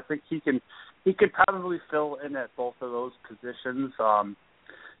 So I think he could probably fill in at both of those positions.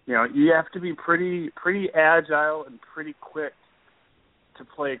 You have to be pretty agile and pretty quick to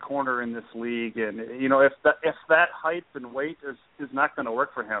play corner in this league, and if that height and weight is not going to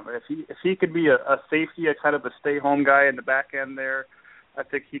work for him. If he could be a safety, a kind of a stay home guy in the back end there, I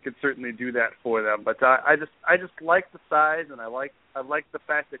think he could certainly do that for them. But I just like the size, and I like the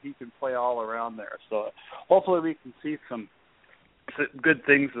fact that he can play all around there. So hopefully we can see some good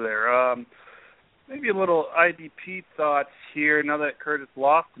things there. Maybe a little IDP thoughts here now that Curtis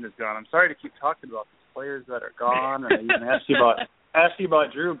Lofton is gone. I'm sorry to keep talking about these players that are gone, and I even asked you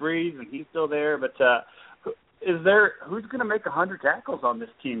about Drew Brees, and he's still there. But who's going to make 100 tackles on this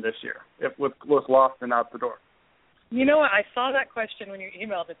team this year with Lofton out the door? You know what? I saw that question when you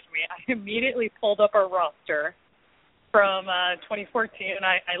emailed it to me. I immediately pulled up our roster from 2014, and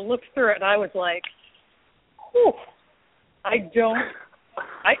I looked through it, and I was like, whew, I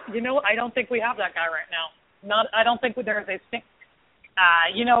don't think we have that guy right now. I don't think there's a thing.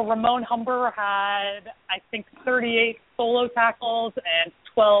 Ramon Humber had, I think, 38 solo tackles and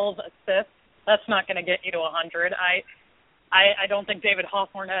 12 assists. That's not going to get you to 100. I don't think David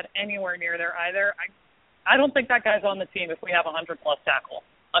Hawthorne had anywhere near there either. I don't think that guy's on the team if we have 100-plus tackles.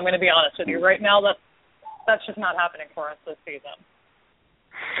 I'm going to be honest with you. Right now, that's just not happening for us this season.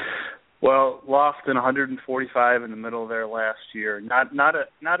 Well, Lofton 145 in the middle there last year. Not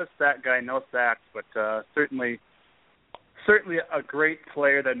a sack guy, no sacks, but certainly a great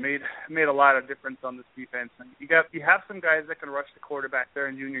player that made a lot of difference on this defense. And you have some guys that can rush the quarterback there,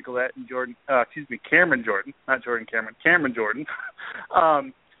 in Junior Gillette and Cameron Jordan, not Jordan Cameron, Cameron Jordan.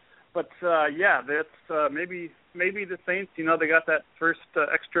 That's maybe the Saints. They got that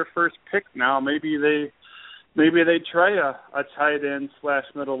extra first pick now. Maybe they try a tight end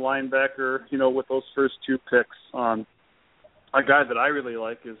 / middle linebacker. With those first two picks. A guy that I really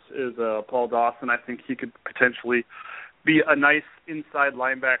like is Paul Dawson. I think he could potentially be a nice inside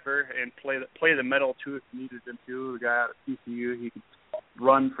linebacker and play the middle too if needed him to. The guy out of TCU, he could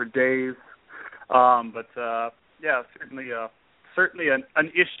run for days. Certainly an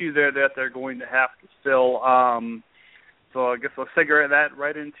issue there that they're going to have to fill. So I guess we'll segue that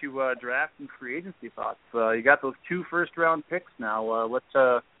right into draft and free agency thoughts. You got those 2 first-round picks now. What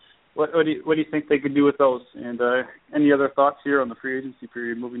do you think they could do with those? And any other thoughts here on the free agency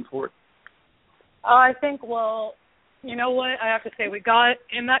period moving forward? I think, you know what? I have to say, we got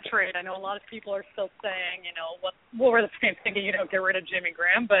in that trade. I know a lot of people are still saying, what were the Saints thinking? Get rid of Jimmy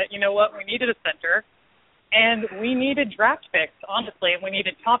Graham. But you know what? We needed a center. And we needed draft picks, honestly, and we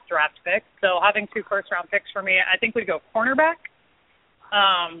needed top draft picks. So having 2 first-round picks for me, I think we'd go cornerback,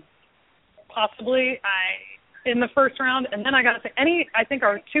 possibly in the first round. And then I got to say, I think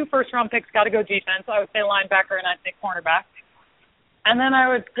our 2 first-round picks got to go defense. I would say linebacker, and I'd say cornerback. And then I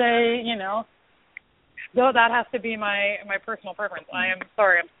would say, though that has to be my personal preference. I am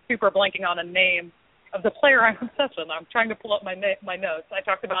sorry, I'm super blanking on a name of the player I'm obsessed with. I'm trying to pull up my notes. I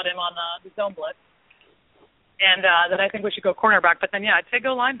talked about him on the Zone Blitz. And then I think we should go cornerback. But then, I'd say go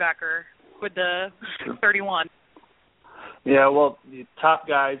linebacker with the 31. Yeah, well, the top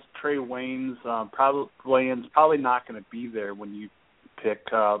guys, Trey Waynes, probably not going to be there when you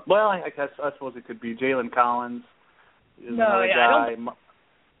pick. I suppose it could be Jalen Collins. Guy.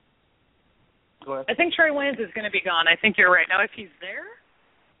 Go ahead. I think Trey Waynes is going to be gone. I think you're right. Now, if he's there,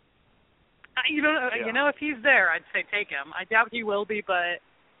 if he's there, I'd say take him. I doubt he will be, but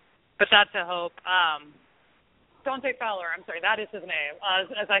that's a hope. Dante Fowler, I'm sorry, that is his name,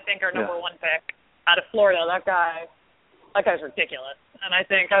 as I think our number 1 pick out of Florida. That guy's ridiculous. And I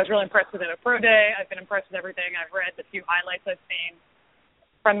think I was really impressed with him at Pro Day. I've been impressed with everything I've read, the few highlights I've seen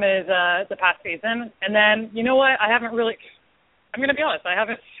from his the past season. And then, you know what, I'm going to be honest, I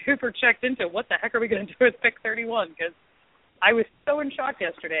haven't super checked into what the heck are we going to do with pick 31, because I was so in shock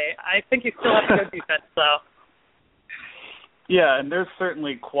yesterday. I think you still have to go defense, though. Yeah, and there's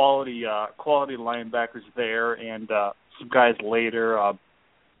certainly quality linebackers there, and some guys later.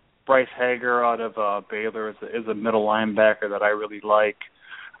 Bryce Hager out of Baylor is a middle linebacker that I really like.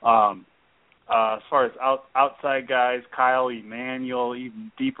 As far as outside guys, Kyle Emanuel,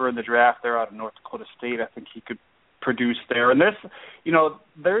 even deeper in the draft there out of North Dakota State, I think he could produce there. And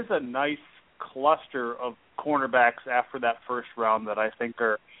there's a nice cluster of cornerbacks after that first round that I think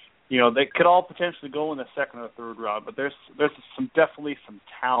are they could all potentially go in the second or third round, but there's definitely some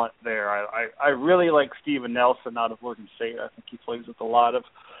talent there. I really like Steven Nelson out of Oregon State. I think he plays with a lot of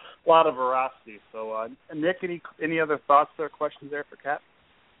veracity. So, Nick, any other thoughts or questions there for Kat?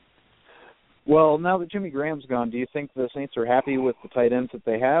 Well, now that Jimmy Graham's gone, do you think the Saints are happy with the tight ends that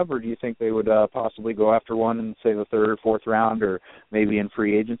they have, or do you think they would possibly go after one in, say, the third or fourth round, or maybe in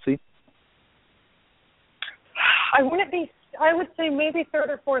free agency? I would say maybe third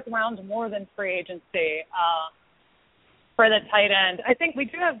or fourth round more than free agency for the tight end. I think we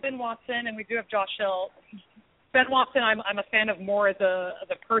do have Ben Watson and we do have Josh Hill. Ben Watson, I'm a fan of more as a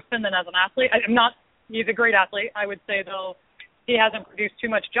person than as an athlete. He's a great athlete. I would say, though, he hasn't produced too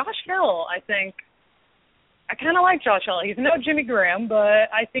much. Josh Hill, I kind of like Josh Hill. He's no Jimmy Graham,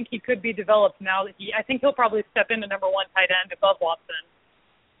 but I think he could be developed now. I think he'll probably step into number one tight end above Watson.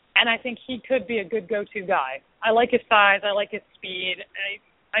 And I think he could be a good go-to guy. I like his size. I like his speed.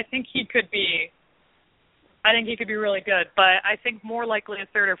 I think he could be really good. But I think more likely a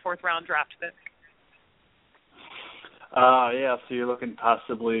third or fourth round draft pick. Yeah, so you're looking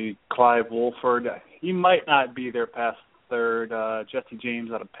possibly Clive Wolford. He might not be there past third. Jesse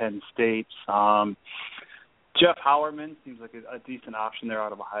James out of Penn State. Jeff Howerman seems like a decent option there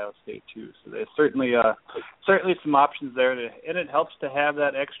out of Ohio State too. So there's certainly some options there, and it helps to have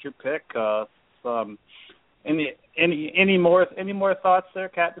that extra pick. Any more thoughts there,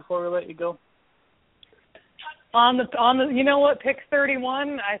 Kat, before we let you go? On the you know what, pick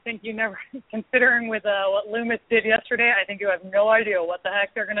 31, I think you never, considering with what Loomis did yesterday, I think you have no idea what the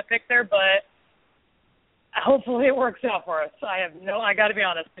heck they're going to pick there, but hopefully it works out for us. I got to be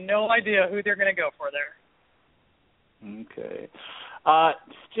honest, no idea who they're going to go for there. Okay.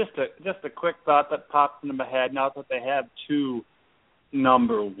 Just a quick thought that popped into my head. Now that they have two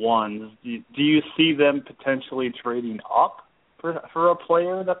number ones, do you see them potentially trading up for a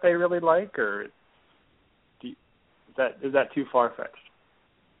player that they really like, or is that too far-fetched?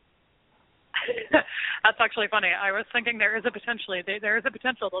 That's actually funny. I was thinking there is a potential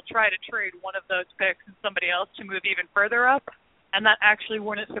they'll try to trade one of those picks and somebody else to move even further up. And that actually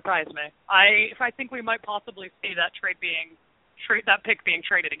wouldn't surprise me. I think we might possibly see that that pick being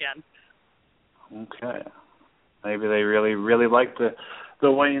traded again. Okay. Maybe they really, really like the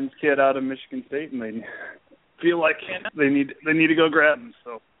Wayans kid out of Michigan State, and they feel like they need to go grab him.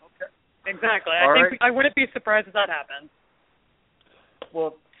 So okay. Exactly. I wouldn't be surprised if that happened.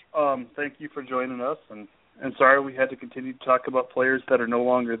 Well, thank you for joining us, and sorry we had to continue to talk about players that are no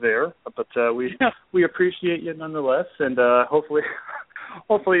longer there, but we appreciate you nonetheless, and hopefully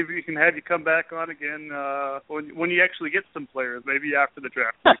we can have you come back on again when you actually get some players, maybe after the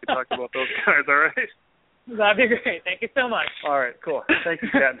draft. We can talk about those guys, all right? That'd be great. Thank you so much. All right, cool. Thank you,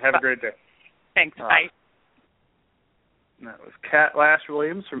 Kat, and have a great day. Thanks. Bye. That was Kat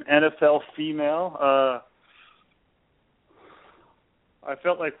Lash-Williams from NFL Female. I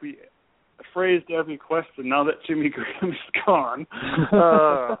felt like we phrased every question now that Jimmy Graham is gone.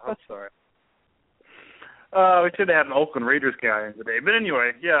 I'm sorry. We should have had an Oakland Raiders guy in today. But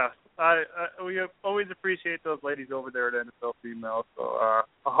anyway, yeah, we always appreciate those ladies over there at NFL Female. So a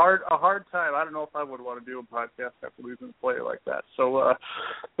hard time. I don't know if I would want to do a podcast after losing a player like that. So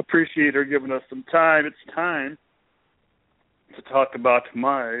appreciate her giving us some time. It's time to talk about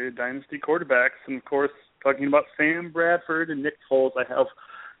my Dynasty quarterbacks. And, of course, talking about Sam Bradford and Nick Foles. I have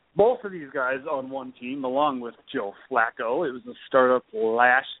both of these guys on one team, along with Joe Flacco. It was a startup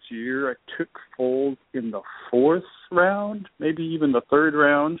last year. I took Foles in the fourth round, maybe even the third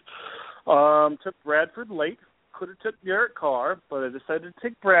round. Took Bradford late. Could have took Derek Carr, but I decided to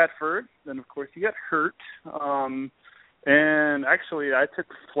take Bradford. Then, of course, he got hurt. And actually, I took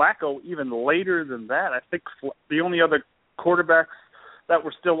Flacco even later than that. I think the only other quarterbacks that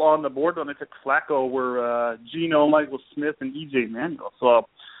were still on the board when I took Flacco were Geno, Michael Smith, and E.J. Manuel. So,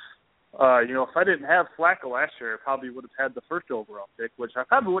 if I didn't have Flacco last year, I probably would have had the first overall pick, which I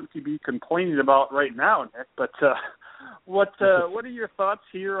probably wouldn't be complaining about right now, Nick. But what are your thoughts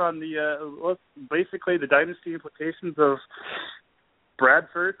here on basically the dynasty implications of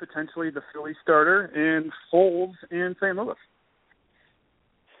Bradford, potentially the Philly starter, and Foles in St. Louis?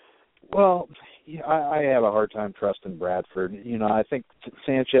 Well, yeah, I have a hard time trusting Bradford. I think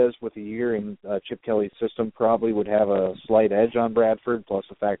Sanchez with a year in Chip Kelly's system probably would have a slight edge on Bradford, plus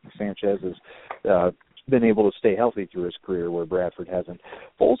the fact that Sanchez has been able to stay healthy through his career where Bradford hasn't.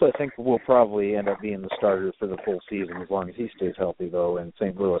 Foles, I think, will probably end up being the starter for the full season as long as he stays healthy, though, in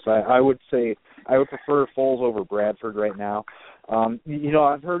St. Louis. I would say I would prefer Foles over Bradford right now.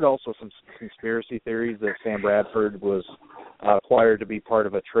 I've heard also some conspiracy theories that Sam Bradford was acquired to be part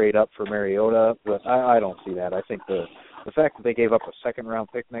of a trade up for Mariota, but I don't see that. I think the the fact that they gave up a second-round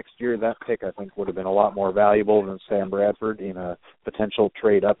pick next year, that pick I think would have been a lot more valuable than Sam Bradford in a potential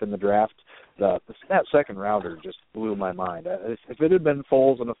trade up in the draft. That second rounder just blew my mind. If it had been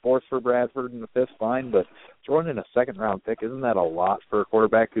Foles and a fourth for Bradford and the fifth, fine, but throwing in a second-round pick, isn't that a lot for a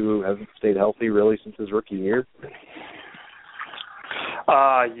quarterback who hasn't stayed healthy really since his rookie year?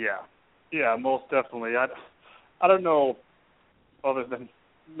 Yeah, most definitely. I don't know, other than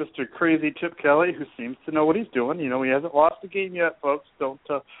Mr. Crazy Chip Kelly, who seems to know what he's doing. You know, he hasn't lost a game yet, folks. Don't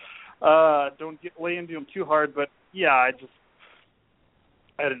lay into him too hard. But yeah, I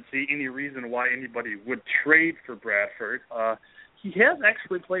didn't see any reason why anybody would trade for Bradford. He has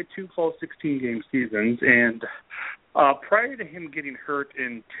actually played 2 full 16-game seasons, and prior to him getting hurt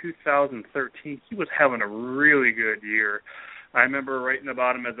in 2013, he was having a really good year. I remember writing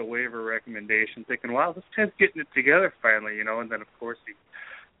about him as a waiver recommendation, thinking, wow, this guy's getting it together finally, you know, and then, of course, he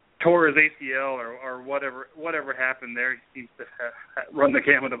tore his ACL or whatever happened there. He seems to have run the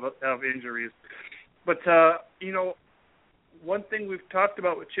gamut of injuries. But, you know, one thing we've talked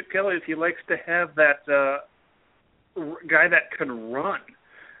about with Chip Kelly is he likes to have that guy that can run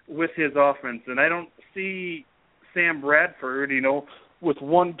with his offense, and I don't see Sam Bradford, you know, with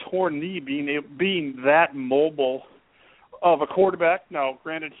one torn knee being that mobile of a quarterback. Now,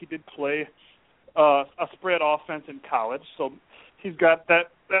 granted, he did play a spread offense in college, so he's got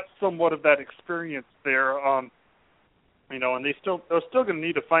that somewhat of that experience there. You know, and they're still going to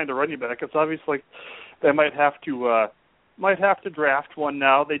need to find a running back. It's obviously they might have to draft one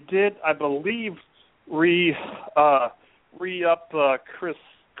now. They did, I believe, re-up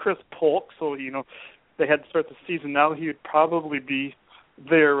Chris Polk, so you know they had to start the season. Now he would probably be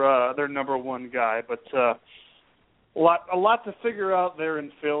their number one guy, but. A lot to figure out there in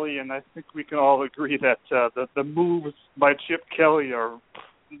Philly, and I think we can all agree that the moves by Chip Kelly are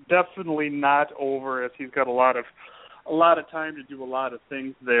definitely not over, as he's got a lot of time to do a lot of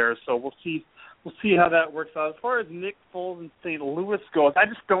things there. So we'll see how that works out. As far as Nick Foles in St. Louis goes, I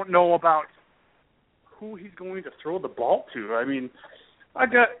just don't know about who he's going to throw the ball to. I mean, I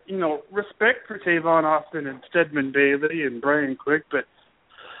got respect for Tavon Austin and Stedman Bailey and Brian Quick, but.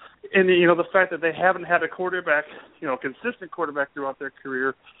 And, you know, the fact that they haven't had a quarterback, consistent quarterback throughout their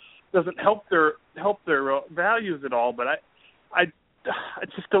career doesn't help their values at all. But I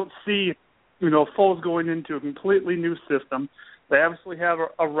just don't see, Foles going into a completely new system. They obviously have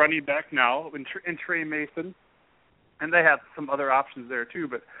a running back now in Trey Mason, and they have some other options there too.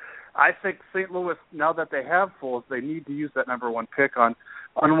 But I think St. Louis, now that they have Foles, they need to use that number one pick on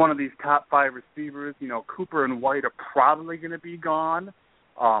one of these top 5 receivers. You know, Cooper and White are probably going to be gone.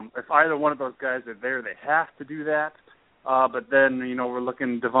 If either one of those guys are there, they have to do that. But then, we're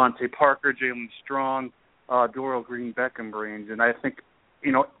looking Devontae Parker, Jalen Strong, Doral Green, Beckham range. And I think,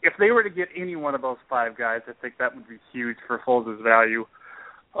 if they were to get any one of those 5 guys, I think that would be huge for Foles' value.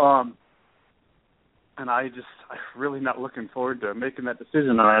 And I'm really not looking forward to making that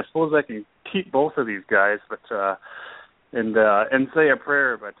decision. I suppose I can keep both of these guys, but and say a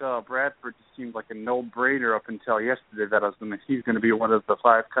prayer. But Bradford just seemed like a no-brainer up until yesterday that he's going to be one of the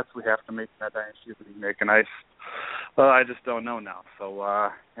 5 cuts we have to make in that dynasty remake, and I just don't know now. So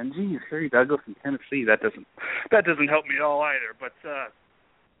and geez, Harry Douglas in Tennessee, that doesn't help me at all either. But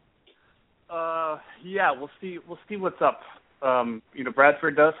yeah, we'll see what's up.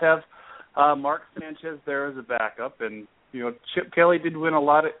 Bradford does have Mark Sanchez there as a backup, and Chip Kelly did win a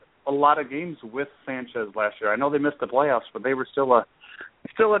lot of games with Sanchez last year. I know they missed the playoffs, but they were still a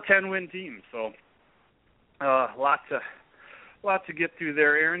 10-win team. So a lot to get through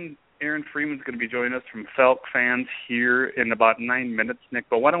there. Aaron Freeman's going to be joining us from Felk Fans here in about 9 minutes, Nick.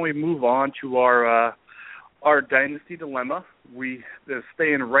 But why don't we move on to our dynasty dilemma? They're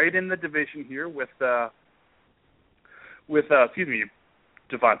staying right in the division here with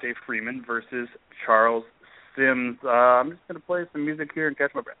Devontae Freeman versus Charles Sims. I'm just going to play some music here and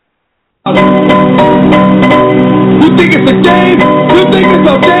catch my breath. You think it's a game? You think it's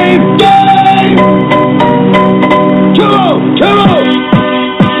a game? Game! Come on! Come on!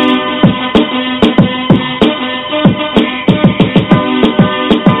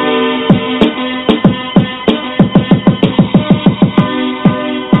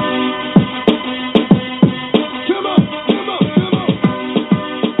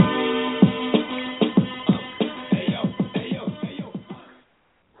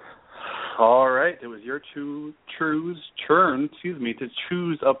 Turn to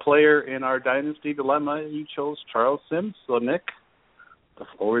choose a player in our Dynasty Dilemma. You chose Charles Sims. So, Nick, the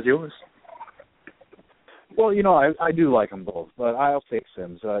floor is yours. Well, I do like them both, but I'll take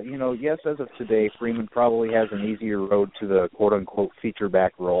Sims. Yes, as of today, Freeman probably has an easier road to the quote-unquote feature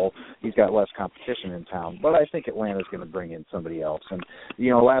back role. He's got less competition in town, but I think Atlanta's going to bring in somebody else. And,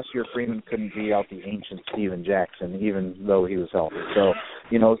 last year Freeman couldn't beat out the ancient Steven Jackson, even though he was healthy. So,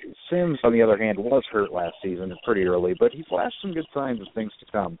 Sims, on the other hand, was hurt last season pretty early, but he flashed some good signs of things to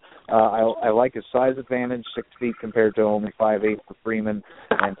come. I like his size advantage, 6 feet compared to only 5'8" for Freeman.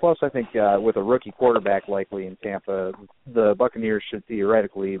 And plus, I think with a rookie quarterback likely in Tampa, the Buccaneers should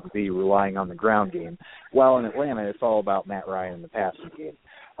theoretically be relying on the ground game. While in Atlanta, it's all about Matt Ryan in the passing game.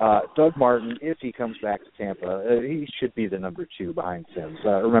 Doug Martin, if he comes back to Tampa, he should be the number 2 behind Sims.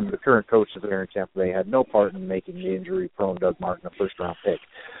 Remember, the current coach of there in Tampa Bay had no part in making the injury-prone Doug Martin a first-round pick.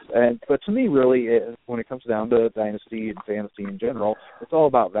 But to me, really, when it comes down to dynasty and fantasy in general, it's all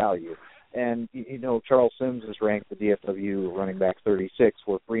about value. And, Charles Sims is ranked the DFW running back 36,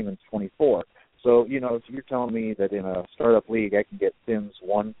 where Freeman's 24. So, if you're telling me that in a startup league I can get Sims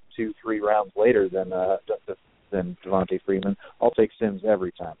 1, 2, 3 rounds later than Devontae Freeman, I'll take Sims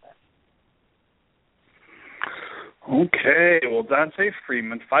every time. Okay, well, Devontae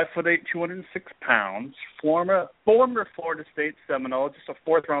Freeman, 5'8", 206 pounds, former Florida State Seminole, just a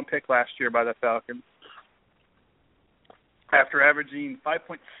 4th-round pick last year by the Falcons. After averaging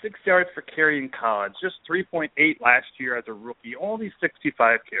 5.6 yards per carry in college, just 3.8 last year as a rookie, only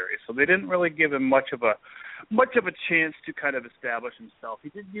 65 carries. So they didn't really give him much of a chance to kind of establish himself. He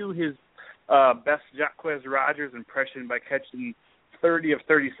did do his best Jacquez Rodgers impression by catching 30 of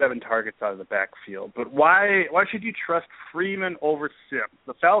 37 targets out of the backfield. But why should you trust Freeman over Sims?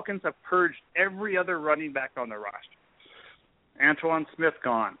 The Falcons have purged every other running back on their roster. Antoine Smith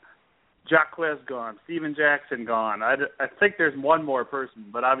gone. Jacquez gone, Steven Jackson gone. I think there's one more person,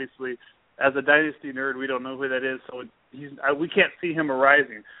 but obviously, as a dynasty nerd, we don't know who that is, so we can't see him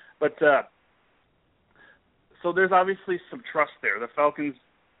arising. But so there's obviously some trust there. The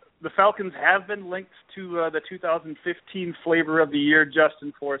Falcons have been linked to the 2015 Flavor of the Year,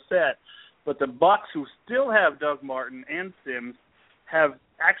 Justin Forsett, but the Bucs, who still have Doug Martin and Sims, have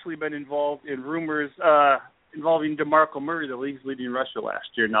actually been involved in rumors involving DeMarco Murray, the league's leading rusher last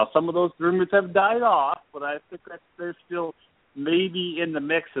year. Now, some of those rumors have died off, but I think that they're still maybe in the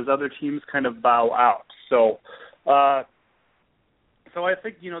mix as other teams kind of bow out. So I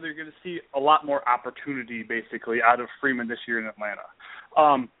think, they're going to see a lot more opportunity, basically, out of Freeman this year in Atlanta.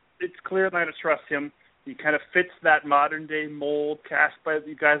 It's clear Atlanta trusts him. He kind of fits that modern-day mold cast by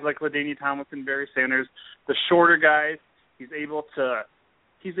the guys like LaDainian Tomlinson, Barry Sanders. The shorter guys,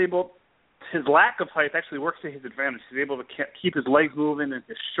 his lack of height actually works to his advantage. He's able to keep his legs moving and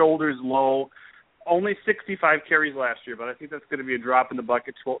his shoulders low. Only 65 carries last year, but I think that's going to be a drop in the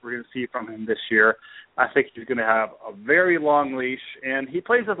bucket to what we're going to see from him this year. I think he's going to have a very long leash, and he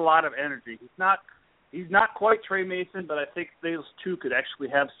plays with a lot of energy. He's not quite Trey Mason, but I think those two could actually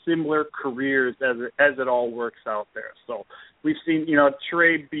have similar careers as it all works out there. So we've seen,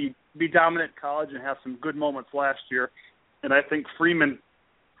 Trey be dominant in college and have some good moments last year, and I think Freeman,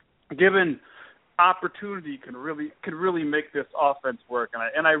 given opportunity, can really make this offense work.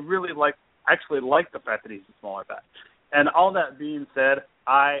 And I really like the fact that he's a smaller back. And all that being said,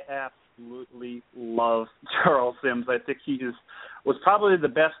 I absolutely love Charles Sims. I think he was probably the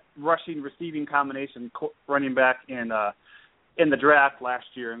best rushing receiving combination running back in the draft last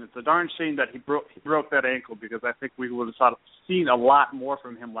year. And it's a darn shame that he broke that ankle, because I think we would have seen a lot more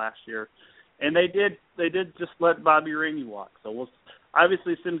from him last year. And they did just let Bobby Rainey walk. So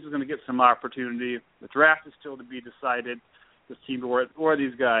obviously, Sims is going to get some opportunity. The draft is still to be decided. This team, where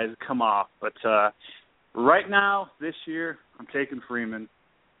these guys come off. But right now, this year, I'm taking Freeman.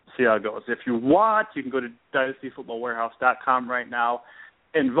 See how it goes. If you want, you can go to dynastyfootballwarehouse.com right now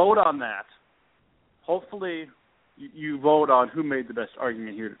and vote on that. Hopefully, you vote on who made the best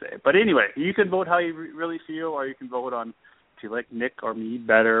argument here today. But anyway, you can vote how you really feel, or you can vote on if you like Nick or me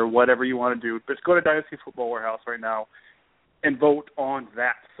better, whatever you want to do. But go to Dynasty Football Warehouse right now and vote on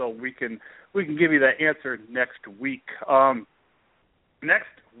that, so we can give you that answer next week. Next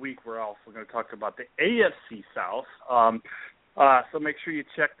week, we're also going to talk about the AFC South. So make sure you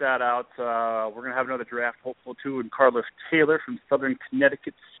check that out. We're going to have another draft hopeful, too, and Carlos Taylor from Southern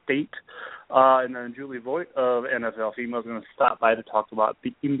Connecticut State. And then Julie Voigt of NFL Female is going to stop by to talk about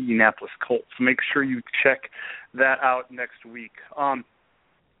the Indianapolis Colts. So make sure you check that out next week.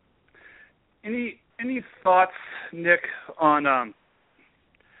 Any thoughts, Nick, on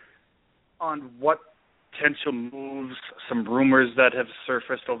what potential moves, some rumors that have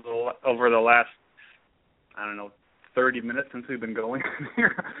surfaced over the last, 30 minutes since we've been going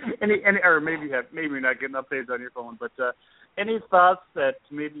here. Or maybe not getting updates on your phone, but any thoughts that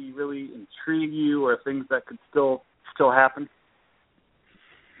maybe really intrigue you or things that could still happen?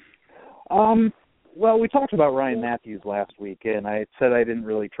 Well, we talked about Ryan Matthews last week, and I said I didn't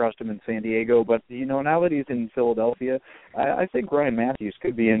really trust him in San Diego, but, now that he's in Philadelphia, I think Ryan Matthews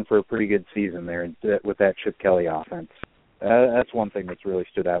could be in for a pretty good season there with that Chip Kelly offense. That's one thing that's really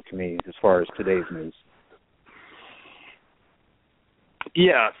stood out to me as far as today's news.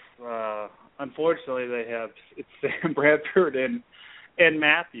 Yes. Unfortunately, it's Sam Bradford and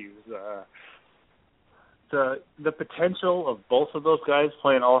Matthews. The potential of both of those guys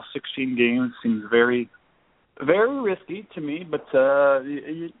playing all 16 games seems very, very risky to me. But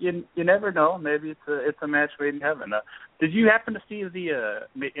you never know. Maybe it's a match made in heaven. Did you happen to see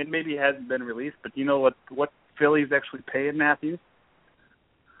it maybe hasn't been released, but do you know what Philly's actually paying Matthews?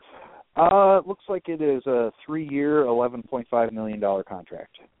 It looks like it is a 3-year, $11.5 million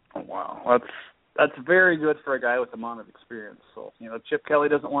contract. Oh, wow, that's very good for a guy with the amount of experience. So, Chip Kelly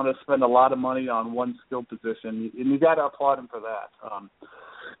doesn't want to spend a lot of money on one skill position, and you got to applaud him for that.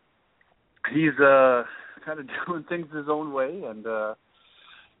 He's kind of doing things his own way, and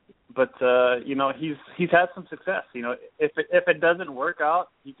but he's had some success. If it doesn't work out,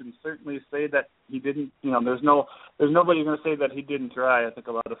 you can certainly say that he didn't. There's nobody going to say that he didn't try. I think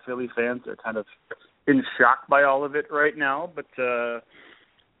a lot of Philly fans are kind of in shock by all of it right now, but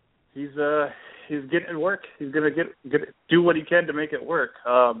he's getting it work. He's going to do what he can to make it work.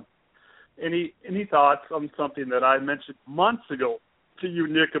 Any thoughts on something that I mentioned months ago to you,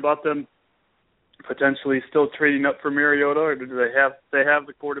 Nick, about them potentially still trading up for Mariota, or do they have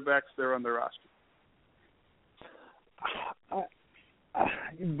the quarterbacks there on their roster?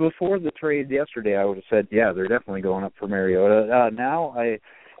 Before the trade yesterday, I would have said, yeah, they're definitely going up for Mariota. Now I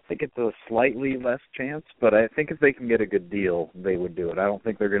think it's a slightly less chance, but I think if they can get a good deal, they would do it. I don't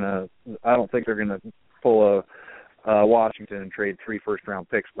think they're gonna pull a Washington and trade 3 first-round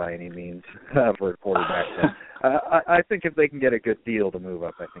picks by any means for a quarterback. I think if they can get a good deal to move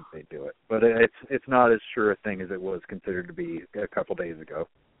up, I think they'd do it. But it's not as sure a thing as it was considered to be a couple days ago.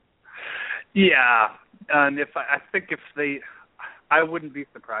 Yeah, and I wouldn't be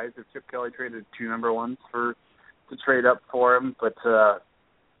surprised if Chip Kelly traded 2 number 1s to trade up for him, but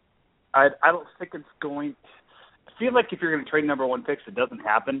I don't think it's going. I feel like if you're going to trade number 1 picks, it doesn't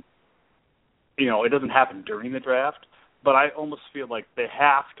happen. It doesn't happen during the draft, but I almost feel like they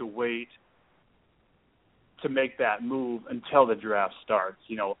have to wait to make that move until the draft starts.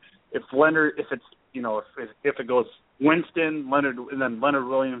 If it goes Winston, Leonard, and then Leonard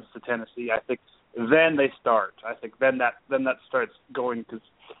Williams to Tennessee, I think then they start. I think then that starts going, because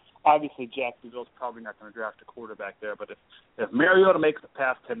obviously Jacksonville's probably not going to draft a quarterback there. But if Mariota makes it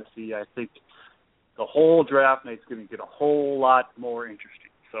past Tennessee, I think the whole draft night's going to get a whole lot more interesting.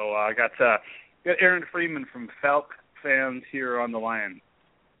 So I got Aaron Freeman from Falk Fans here on the line.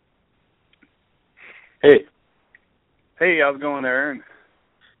 Hey. Hey, how's it going there, Aaron?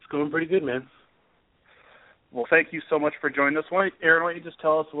 It's going pretty good, man. Well, thank you so much for joining us. Aaron, why don't you just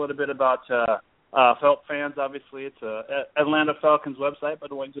tell us a little bit about Falk Fans? Obviously, it's a Atlanta Falcons website,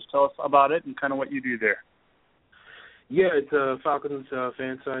 but why don't you just tell us about it and kind of what you do there? Yeah, it's a Falcons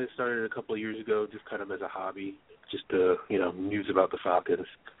fan site. It started a couple of years ago just kind of as a hobby, just to, muse about the Falcons.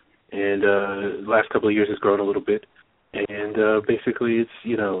 And the last couple of years it's grown a little bit. And basically it's,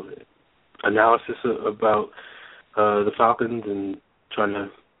 analysis about the Falcons and trying to,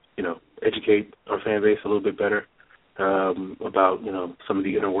 educate our fan base a little bit better about, some of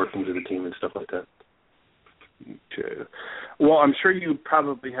the inner workings of the team and stuff like that. Okay. Well, I'm sure you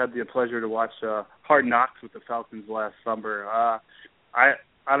probably had the pleasure to watch Hard Knocks with the Falcons last summer. I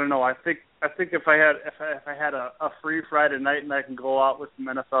don't know. I think if I had a free Friday night and I can go out with some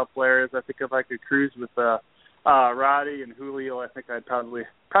NFL players, I think if I could cruise with Roddy and Julio, I think I'd probably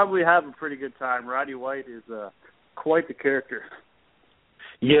have a pretty good time. Roddy White is quite the character.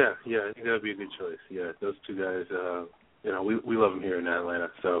 Yeah, I think that would be a good choice. Yeah, those two guys, we love them here in Atlanta.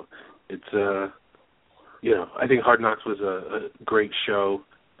 So it's, I think Hard Knocks was a great show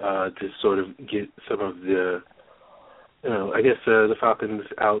to sort of get some of the, the Falcons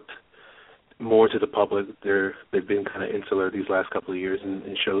out more to the public. They've been kind of insular these last couple of years and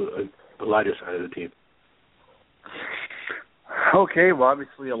show a lighter side of the team. Okay, well,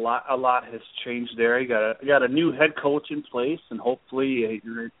 obviously a lot has changed there. You got a new head coach in place, and hopefully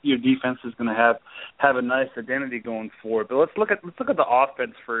your defense is going to have a nice identity going forward. But let's look at the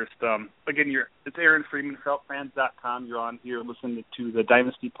offense first. Again, it's Aaron Freeman, FeltFans.com. You're on here listening to the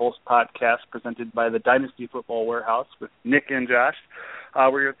Dynasty Pulse Podcast presented by the Dynasty Football Warehouse with Nick and Josh.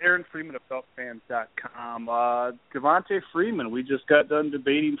 We're with Aaron Freeman of FeltFans.com. Devontae Freeman, we just got done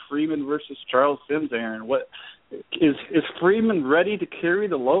debating Freeman versus Charles Sims, Aaron. What is Freeman ready to carry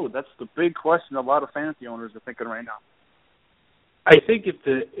the load? That's the big question a lot of fantasy owners are thinking right now. I think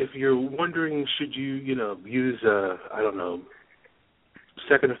if you're wondering, should you use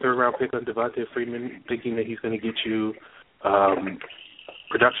second or third round pick on Devontae Freeman, thinking that he's going to get you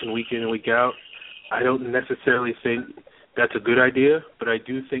production week in and week out, I don't necessarily think that's a good idea, but I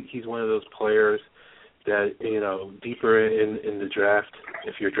do think he's one of those players that, deeper in the draft,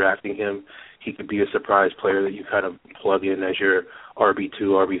 if you're drafting him, he could be a surprise player that you kind of plug in as your RB2,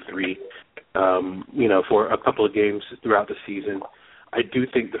 RB3, for a couple of games throughout the season. I do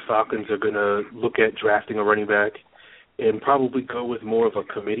think the Falcons are going to look at drafting a running back and probably go with more of a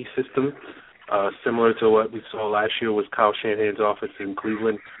committee system, similar to what we saw last year with Kyle Shanahan's offense in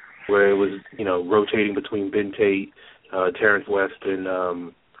Cleveland, where it was, rotating between Ben Tate, Terrence West, and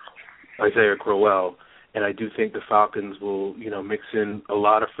Isaiah Crowell. And I do think the Falcons will, mix in a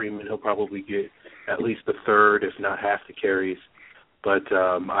lot of Freeman. He'll probably get at least a third, if not half the carries. But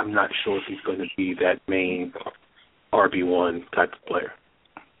I'm not sure if he's going to be that main RB1 type of player.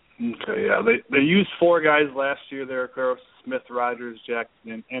 Okay, yeah. They used four guys last year there, Carlos, Smith, Rogers,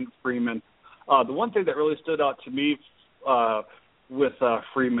 Jackson, and Freeman. The one thing that really stood out to me with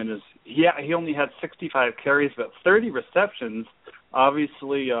Freeman is, he only had 65 carries, but 30 receptions.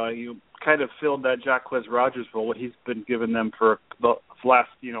 Obviously, you kind of filled that Jacquizz Rodgers role, what he's been giving them for the last,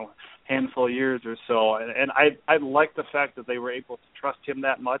 handful of years or so. And I like the fact that they were able to trust him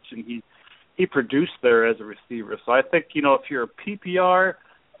that much, and he produced there as a receiver. So I think, if you're a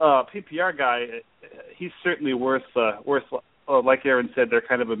PPR guy, he's certainly worth like Aaron said, they're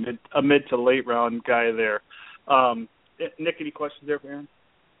kind of a mid to late round guy there. Nick, any questions there for Aaron?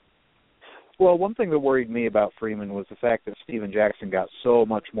 Well, one thing that worried me about Freeman was the fact that Steven Jackson got so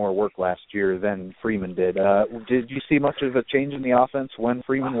much more work last year than Freeman did. Did you see much of a change in the offense when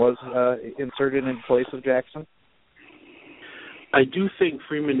Freeman was inserted in place of Jackson? I do think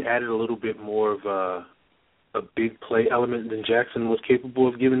Freeman added a little bit more of a big play element than Jackson was capable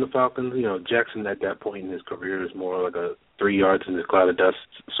of giving the Falcons. Jackson at that point in his career is more like a 3 yards in the cloud of dust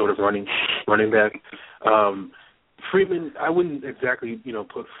sort of running back. Freeman, I wouldn't exactly,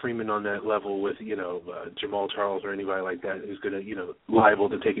 put Freeman on that level with, Jamal Charles or anybody like that who's going to, liable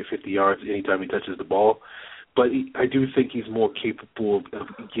to take it 50 yards anytime he touches the ball. But I do think he's more capable of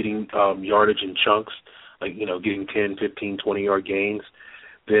getting yardage in chunks, like, getting 10, 15, 20-yard gains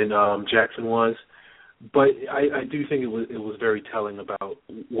than Jackson was. But I do think it was very telling about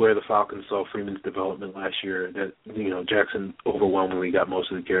where the Falcons saw Freeman's development last year, that, Jackson overwhelmingly got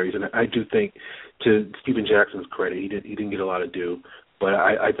most of the carries. And I do think, to Steven Jackson's credit, he didn't get a lot of due, but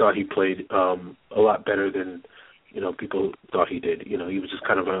I thought he played a lot better than, people thought he did. He was just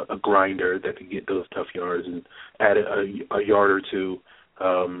kind of a grinder that could get those tough yards and add a yard or two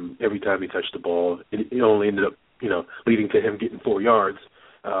every time he touched the ball. It only ended up, leading to him getting 4 yards.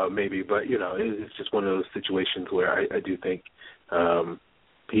 Maybe, but it's just one of those situations where I do think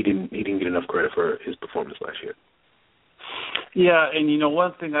he didn't get enough credit for his performance last year. Yeah, and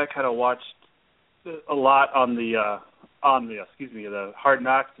one thing I kind of watched a lot on the Hard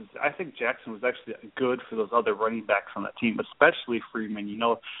Knocks is I think Jackson was actually good for those other running backs on that team, especially Freeman.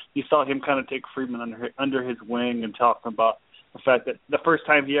 You saw him kind of take Freeman under his wing and talk about the fact that the first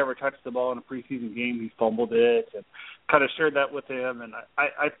time he ever touched the ball in a preseason game, he fumbled it, and kind of shared that with him. And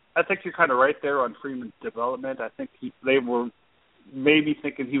I think you're kind of right there on Freeman's development. I think they were maybe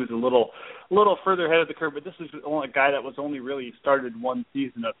thinking he was a little further ahead of the curve, but this is only a guy that was only really started one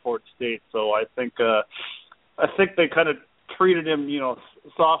season at Fort State. So I think they kind of treated him,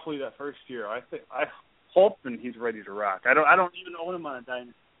 softly that first year. I'm hoping he's ready to rock. I don't even own him on a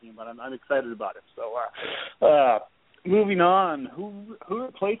Dynasty team, but I'm excited about it. So moving on, who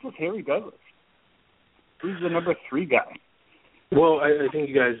replaces Harry Douglas? Who's the number 3 guy? Well, I think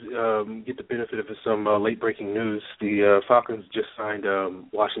you guys get the benefit of some late-breaking news. The Falcons just signed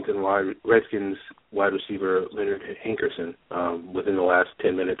Washington Redskins wide receiver Leonard Hankerson within the last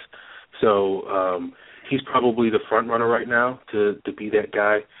 10 minutes. So he's probably the front runner right now to be that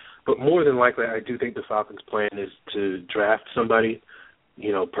guy. But more than likely, I do think the Falcons' plan is to draft somebody,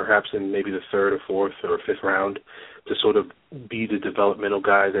 perhaps in maybe the 3rd or 4th or 5th round, to sort of be the developmental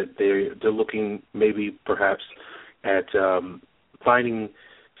guy that they're looking maybe perhaps at finding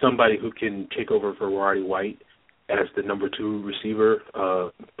somebody who can take over for Roddy White as the number 2 receiver,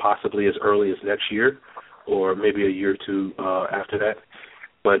 possibly as early as next year or maybe a year or two after that.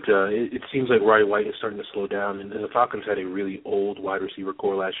 But it seems like Roddy White is starting to slow down, and the Falcons had a really old wide receiver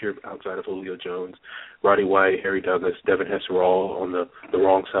core last year outside of Julio Jones. Roddy White, Harry Douglas, Devin Hess were all on the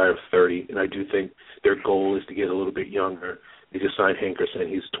wrong side of 30, and I do think their goal is to get a little bit younger. They just signed Hankerson.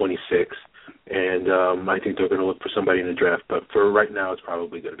 He's 26, and I think they're going to look for somebody in the draft. But for right now, it's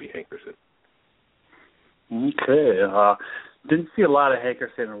probably going to be Hankerson. Okay. Didn't see a lot of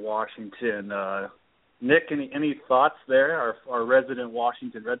Hankerson in Washington. Nick, any thoughts there? Our resident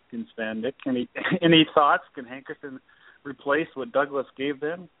Washington Redskins fan, Nick, any thoughts? Can Hankerson replace what Douglas gave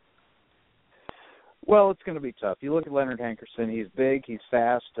them? Well, it's going to be tough. You look at Leonard Hankerson, he's big, he's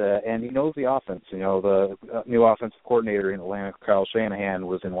fast, and he knows the offense. You know, the new offensive coordinator in Atlanta, Kyle Shanahan,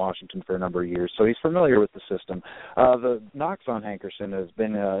 was in Washington for a number of years, so he's familiar with the system. The knocks on Hankerson has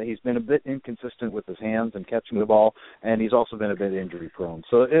been he's been a bit inconsistent with his hands and catching the ball, and he's also been a bit injury-prone.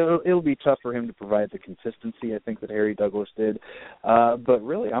 So it'll be tough for him to provide the consistency, I think, that Harry Douglas did. But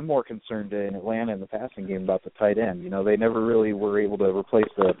really, I'm more concerned in Atlanta in the passing game about the tight end. You know, they never really were able to replace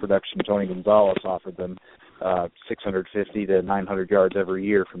the production Tony Gonzalez offered them, 650 to 900 yards every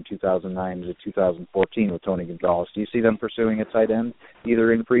year from 2009 to 2014 with Tony Gonzalez. Do you see them pursuing a tight end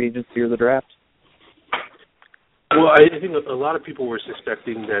either in free agency or the draft? Well, I think a lot of people were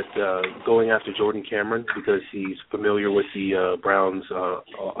suspecting that going after Jordan Cameron because he's familiar with the Browns,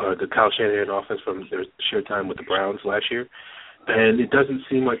 the Kyle Shanahan offense from their shared time with the Browns last year. And it doesn't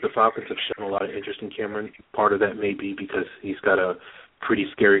seem like the Falcons have shown a lot of interest in Cameron. Part of that may be because he's got a pretty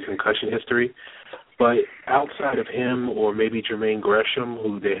scary concussion history. But outside of him or maybe Jermaine Gresham,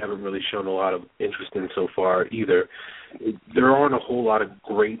 who they haven't really shown a lot of interest in so far either, there aren't a whole lot of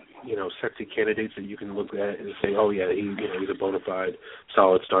great, sexy candidates that you can look at and say, oh, yeah, he's a bona fide,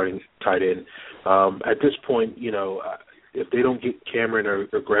 solid starting tight end. At this point, if they don't get Cameron or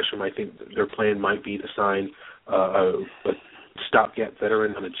Gresham, I think their plan might be to sign a stopgap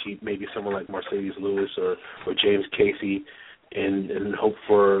veteran on the cheap, maybe someone like Mercedes Lewis or James Casey, and hope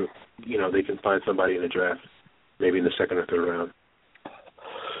for they can find somebody in the draft, maybe in the second or third round.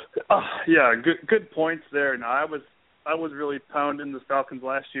 Yeah, good points there. Now, I was really pounding the Falcons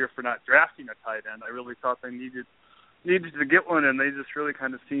last year for not drafting a tight end. I really thought they needed to get one, and they just really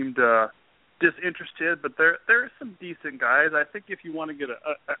kind of seemed disinterested. But there are some decent guys. I think if you want to get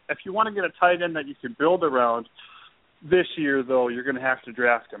a tight end that you can build around this year, though, you're going to have to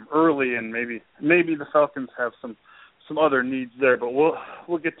draft him early, and maybe the Falcons have some other needs there, but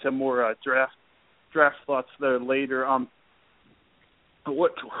we'll get to more draft thoughts there later.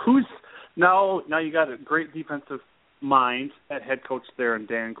 Who's now you got a great defensive mind at head coach there in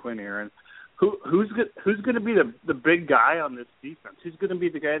Dan Quinn, Aaron. Who's going to be the big guy on this defense? Who's going to be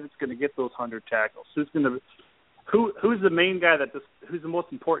the guy that's going to get those 100 tackles? Who's the main guy who's the most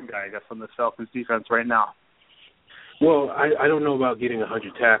important guy, I guess, on this Falcons defense right now? Well, I don't know about getting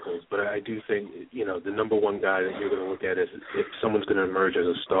 100 tackles, but I do think, the number one guy that you're going to look at is if someone's going to emerge as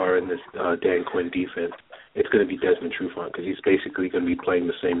a star in this Dan Quinn defense, it's going to be Desmond Trufant because he's basically going to be playing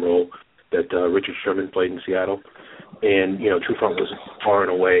the same role that Richard Sherman played in Seattle. And, Trufant was far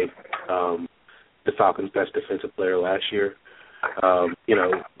and away the Falcons' best defensive player last year.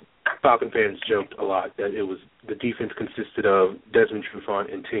 Falcon fans joked a lot that it was the defense consisted of Desmond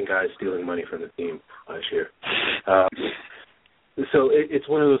Trufant and 10 guys stealing money from the team last year. So it's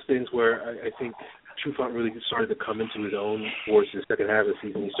one of those things where I think Trufant really started to come into his own towards the second half of the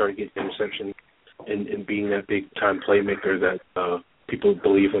season. He started getting interceptions and being that big-time playmaker that people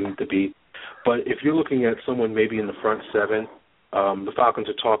believe him to be. But if you're looking at someone maybe in the front seven, the Falcons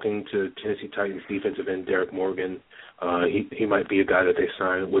are talking to Tennessee Titans defensive end Derek Morgan. He might be a guy that they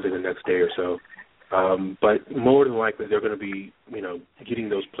sign within the next day or so. But more than likely, they're going to be, getting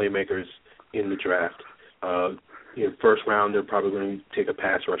those playmakers in the draft. First round, they're probably going to take a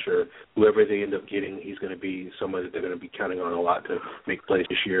pass rusher. Whoever they end up getting, he's going to be someone that they're going to be counting on a lot to make plays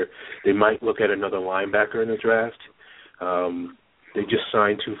this year. They might look at another linebacker in the draft. They just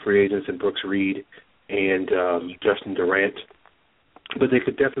signed 2 free agents in Brooks Reed and Justin Durant. But they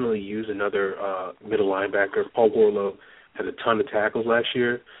could definitely use another middle linebacker. Paul Warlow had a ton of tackles last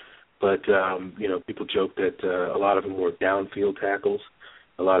year, but, people joke that a lot of them were downfield tackles,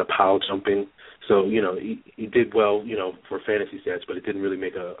 a lot of pile jumping. So, he did well, for fantasy stats, but it didn't really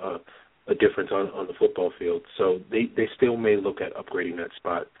make a difference on the football field. So they still may look at upgrading that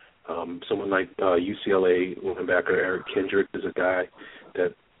spot. Someone like UCLA linebacker Eric Kendrick is a guy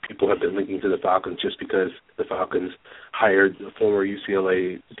that people have been linking to the Falcons just because the Falcons hired the former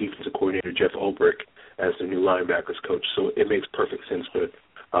UCLA defensive coordinator Jeff Ulbrich as the new linebackers coach. So it makes perfect sense for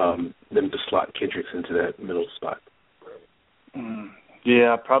them to slot Kendricks into that middle spot.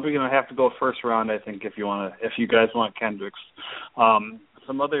 Yeah, probably going to have to go first round, I think, if you guys want Kendricks. So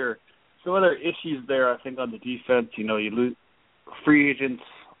some other issues there. I think on the defense, you lose free agents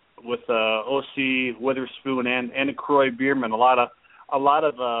with OC, Witherspoon, and Croy Bierman. A lot of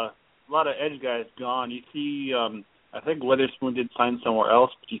edge guys gone. You see, I think Witherspoon did sign somewhere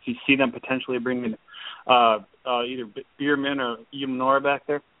else, but you can see them potentially bringing either Bierman or Nora back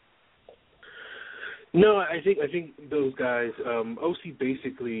there. No, I think those guys. OC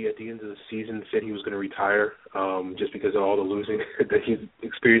basically at the end of the season said he was going to retire, just because of all the losing that he's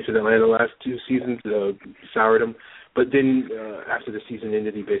experienced in Atlanta the last 2 seasons soured him. But then after the season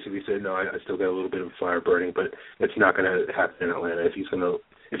ended, he basically said, "No, I still got a little bit of fire burning, but it's not going to happen in Atlanta. If he's going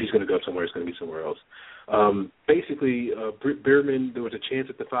to go somewhere, it's going to be somewhere else." Basically, Bierman, there was a chance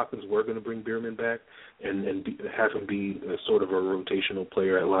that the Falcons were going to bring Bierman back and have him be a sort of a rotational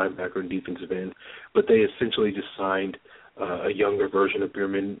player at linebacker and defensive end, but they essentially just signed a younger version of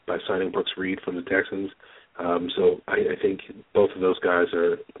Bierman by signing Brooks Reed from the Texans. So I think both of those guys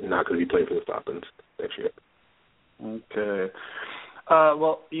are not going to be playing for the Falcons next year. Okay.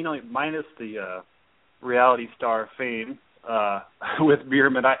 Well, minus the reality star fame with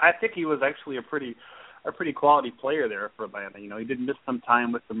Bierman, I think he was actually a pretty quality player there for Atlanta. He did miss some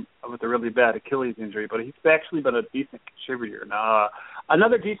time with a really bad Achilles injury, but he's actually been a decent contributor. Now,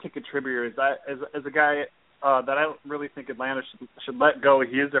 another decent contributor is as a guy that I don't really think Atlanta should let go.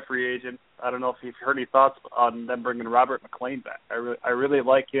 He is a free agent. I don't know if you've heard any thoughts on them bringing Robert McClain back. I really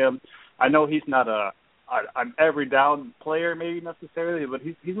like him. I know he's not an every down player maybe necessarily, but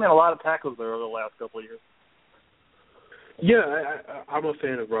he's made a lot of tackles there over the last couple of years. Yeah, I'm a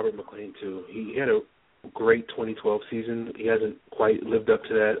fan of Robert McClain too. He had a great 2012 season. He hasn't quite lived up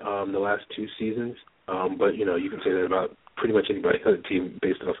to that the last 2 seasons, but you can say that about pretty much anybody on the team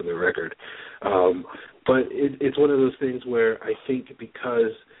based off of their record. But it's one of those things where I think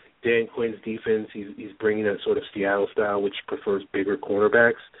because Dan Quinn's defense, he's bringing that sort of Seattle style, which prefers bigger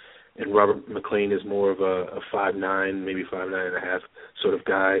cornerbacks, and Robert McClain is more of a 5'9", maybe 5'9.5" sort of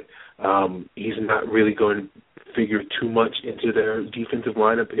guy. He's not really going to figure too much into their defensive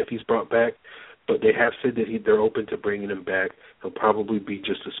lineup if he's brought back, but they have said that they're open to bringing him back. He'll probably be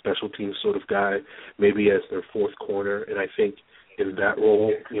just a special teams sort of guy, maybe as their fourth corner, and I think in that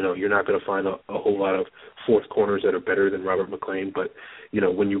role, you're not going to find a whole lot of fourth corners that are better than Robert McClain, but,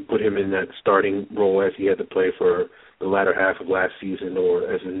 when you put him in that starting role as he had to play for the latter half of last season or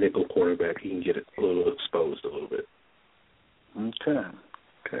as a nickel cornerback, he can get it a little exposed a little bit.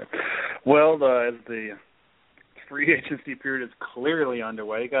 Okay. Well, as the free agency period is clearly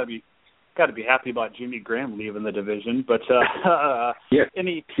underway, got to be happy about Jimmy Graham leaving the division. But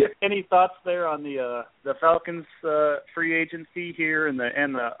any thoughts there on the Falcons free agency here and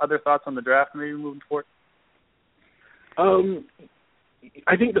the other thoughts on the draft maybe moving forward?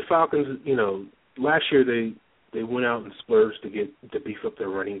 I think the Falcons, last year they went out and splurged to beef up their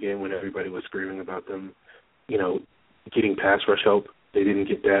running game when everybody was screaming about them, getting pass rush help. They didn't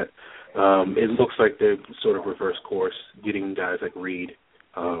get that. It looks like they've sort of reversed course, getting guys like Reed,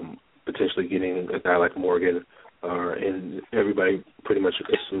 potentially getting a guy like Morgan, and everybody pretty much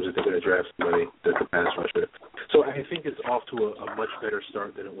assumes that they're going to draft somebody that's a pass rusher. So I think it's off to a much better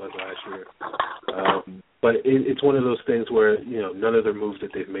start than it was last year. But it's one of those things where, none of their moves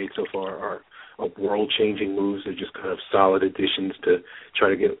that they've made so far are world-changing moves. They're just kind of solid additions to try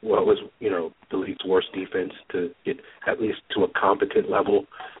to get what was, the league's worst defense to get at least to a competent level,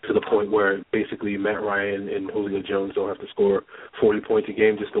 to the point where basically Matt Ryan and Julio Jones don't have to score 40 points a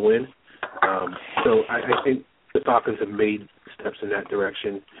game just to win. So I think the Falcons have made steps in that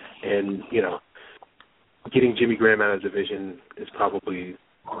direction, and, getting Jimmy Graham out of the division is probably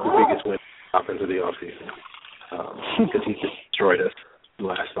the biggest win for the Falcons of the offseason, because he just destroyed us the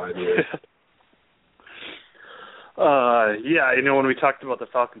last 5 years. When we talked about the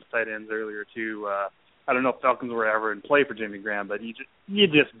Falcons tight ends earlier too, I don't know if Falcons were ever in play for Jimmy Graham, but you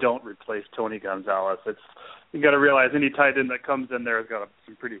just don't replace Tony Gonzalez. You got to realize any tight end that comes in there has got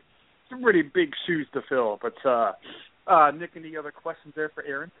some pretty big shoes to fill. But Nick, any other questions there for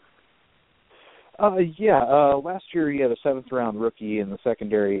Aaron? Last year he had a 7th-round rookie in the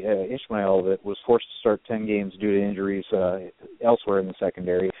secondary, Ishmael, that was forced to start 10 games due to injuries elsewhere in the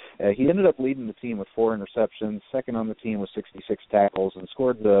secondary. He ended up leading the team with 4 interceptions, second on the team with 66 tackles, and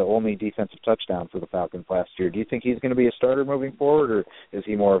scored the only defensive touchdown for the Falcons last year. Do you think he's going to be a starter moving forward, or is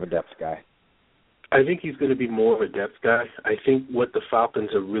he more of a depth guy? I think he's going to be more of a depth guy. I think what the Falcons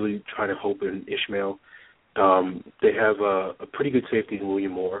are really trying to hope in Ishmael, they have a pretty good safety in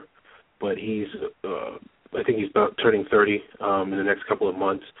William Moore, but I think he's about turning 30 in the next couple of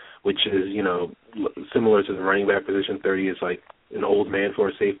months, which is, similar to the running back position. 30 is like an old man for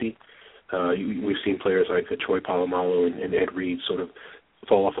a safety. We've seen players like Troy Polamalu and Ed Reed sort of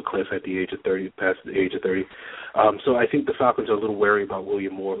fall off a cliff at the age of 30, past the age of 30. So I think the Falcons are a little wary about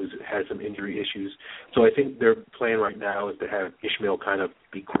William Moore, who's had some injury issues. So I think their plan right now is to have Ishmael kind of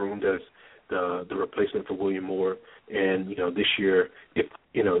be groomed as the replacement for William Moore. And, this year, if,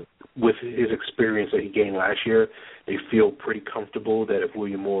 with his experience that he gained last year, they feel pretty comfortable that if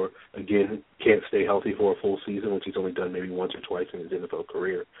William Moore, again, can't stay healthy for a full season, which he's only done maybe once or twice in his NFL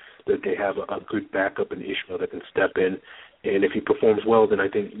career, that they have a good backup in Ishmael that can step in. And if he performs well, then I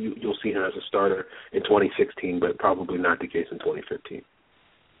think you'll see him as a starter in 2016, but probably not the case in 2015.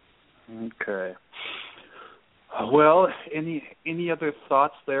 Okay. Well, any other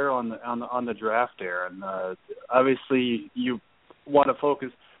thoughts there on the draft, Aaron? Obviously, you want to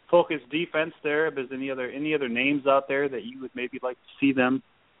focus defense there. But is any other names out there that you would maybe like to see them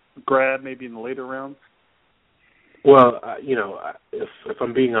grab, maybe in the later rounds? Well, if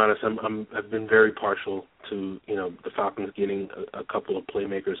I'm being honest, I've been very partial to the Falcons getting a couple of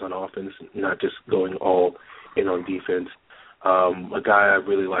playmakers on offense, not just going all in on defense. A guy I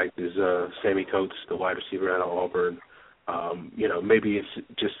really liked is Sammy Coates, the wide receiver out of Auburn. Maybe it's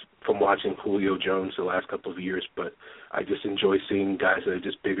just from watching Julio Jones the last couple of years, but I just enjoy seeing guys that are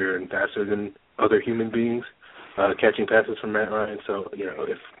just bigger and faster than other human beings catching passes from Matt Ryan. So,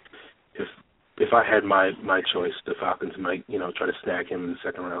 if I had my choice, the Falcons might, try to snag him in the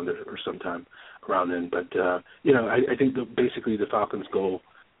second round or sometime around then. But, I think basically the Falcons' goal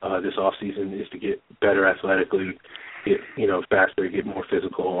this offseason is to get better athletically, get faster, get more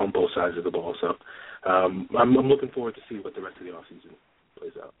physical on both sides of the ball. So I'm looking forward to see what the rest of the offseason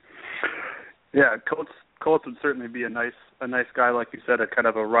plays out. Yeah, Coates would certainly be a nice guy, like you said, a kind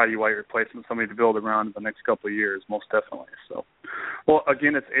of a Roddy White replacement, somebody to build around in the next couple of years, most definitely. So, well,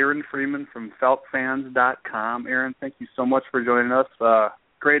 again, it's Aaron Freeman from FalcFans.com. Aaron, thank you so much for joining us.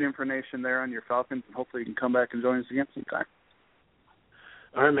 Great information there on your Falcons, and hopefully you can come back and join us again sometime.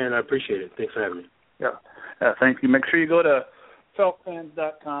 All right, man, I appreciate it. Thanks for having me. Yeah, thank you. Make sure you go to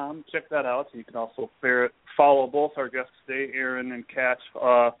FalcFans.com, check that out. You can also follow both our guests today, Aaron and Kat,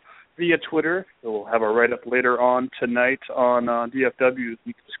 via Twitter. We'll have a write-up later on tonight on DFW. You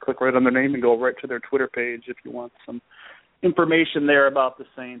can just click right on their name and go right to their Twitter page if you want some information there about the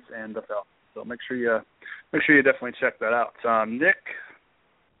Saints and the Falcons. So make sure you definitely check that out. Nick,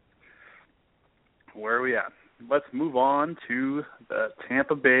 where are we at? Let's move on to the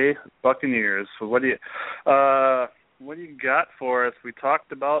Tampa Bay Buccaneers. So what do you got for us? We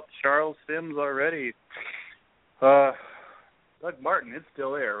talked about Charles Sims already. Doug Martin is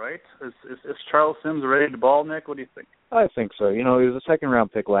still there, right? Is Charles Sims ready to ball, Nick? What do you think? I think so. He was a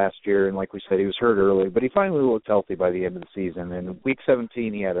second-round pick last year, and like we said, he was hurt early, but he finally looked healthy by the end of the season. And in Week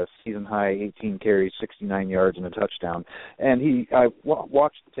 17, he had a season-high 18 carries, 69 yards, and a touchdown. And I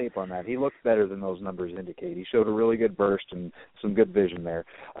watched the tape on that. He looked better than those numbers indicate. He showed a really good burst and some good vision there.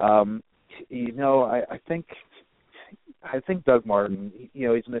 I think Doug Martin,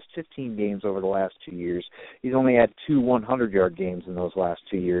 he's missed 15 games over the last 2 years. He's only had 2 100-yard games in those last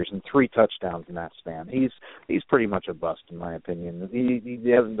 2 years and 3 touchdowns in that span. He's pretty much a bust, in my opinion.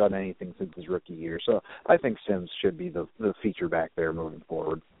 He hasn't done anything since his rookie year. So I think Sims should be the feature back there moving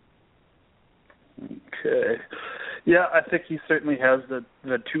forward. Okay. Yeah, I think he certainly has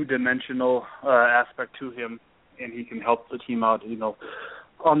the two-dimensional aspect to him, and he can help the team out,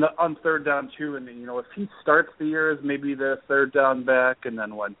 on third down too, and if he starts the year as maybe the third down back, and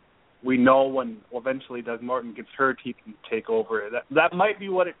then when eventually Doug Martin gets hurt, he can take over. That might be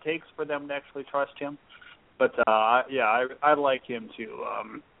what it takes for them to actually trust him. But I like him too.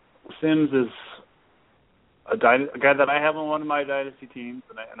 Sims is a guy that I have on one of my dynasty teams,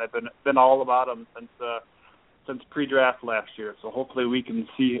 and I've been all about him since pre-draft last year. So hopefully we can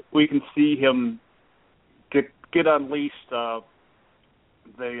see him get unleashed.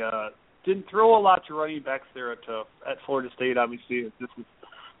 They didn't throw a lot to running backs there at Florida State. Obviously,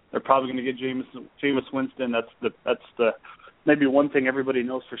 they're probably going to get Jameis Winston. That's the maybe one thing everybody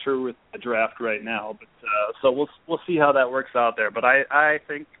knows for sure with the draft right now. But so we'll see how that works out there. But I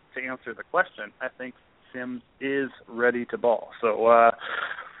think, to answer the question, I think Sims is ready to ball. So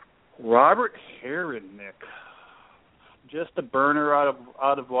Robert Herron, Nick, just a burner out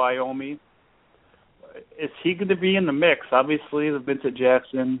of Wyoming. Is he going to be in the mix? Obviously, the Vincent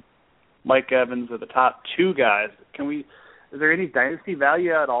Jackson, Mike Evans are the top two guys. Is there any dynasty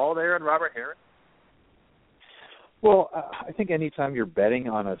value at all there in Robert Herron? Well, I think anytime you're betting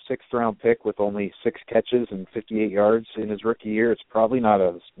on a sixth-round pick with only 6 catches and 58 yards in his rookie year, it's probably not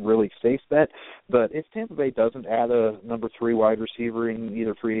a really safe bet. But if Tampa Bay doesn't add a number 3 wide receiver in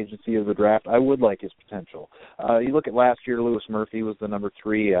either free agency or the draft, I would like his potential. You look at last year, Lewis Murphy was the number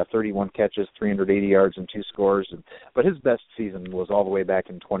 3, 31 catches, 380 yards, and 2 scores. But his best season was all the way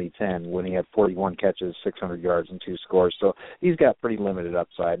back in 2010 when he had 41 catches, 600 yards, and 2 scores. So he's got pretty limited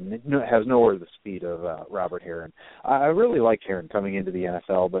upside and has nowhere the speed of Robert Herron. I really like Herron coming into the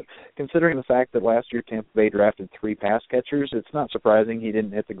NFL, but considering the fact that last year Tampa Bay drafted 3 pass catchers, it's not surprising he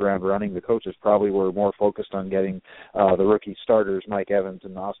didn't hit the ground running. The coaches probably were more focused on getting the rookie starters, Mike Evans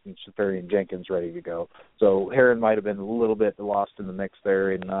and Austin Seferian-Jenkins, ready to go. So Herron might have been a little bit lost in the mix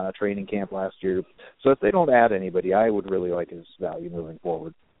there in training camp last year. So if they don't add anybody, I would really like his value moving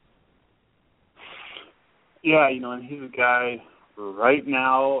forward. Yeah, and he's a guy right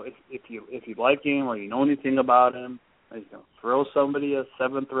now, if you like him or you know anything about him, throw somebody a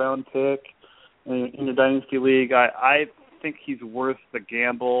 7th-round pick in the Dynasty League. I think he's worth the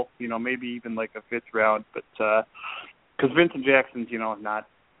gamble, maybe even like a 5th round. But because Vincent Jackson's,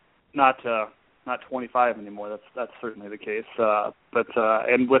 not 25 anymore. That's certainly the case. But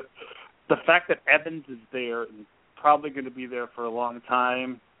and with the fact that Evans is there and probably going to be there for a long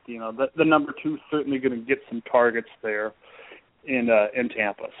time, the number 2 is certainly going to get some targets there in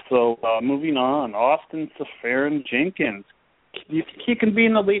Tampa. So moving on, Austin Seferian-Jenkins. Do you think he can be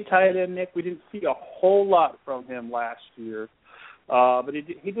an elite tight end, Nick? We didn't see a whole lot from him last year, but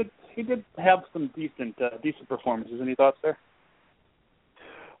he did have some decent performances. Any thoughts there?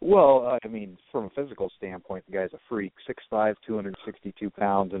 Well, from a physical standpoint, the guy's a freak, 6'5", 262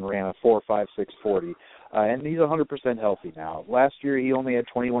 pounds, and ran a 4.56 40. And he's 100% healthy now. Last year, he only had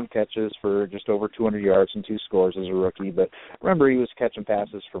 21 catches for just over 200 yards and 2 scores as a rookie. But remember, he was catching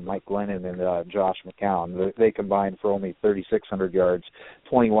passes from Mike Glennon and Josh McCown. They combined for only 3,600 yards,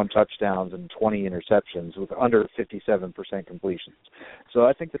 21 touchdowns, and 20 interceptions with under 57% completions. So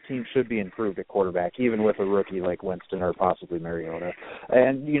I think the team should be improved at quarterback, even with a rookie like Winston or possibly Mariota.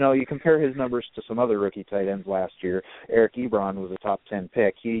 And, you compare his numbers to some other rookie tight ends last year. Eric Ebron was a top 10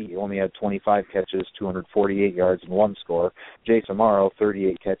 pick. He only had 25 catches, 248 yards, and 1 score. Jace Amaro,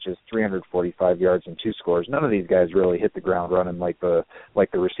 38 catches, 345 yards, and 2 scores. None of these guys really hit the ground running like the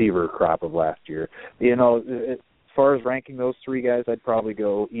receiver crop of last year. As far as ranking those 3 guys, I'd probably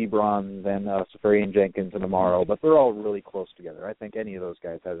go Ebron, then Seferian-Jenkins, and Amaro, but they're all really close together. I think any of those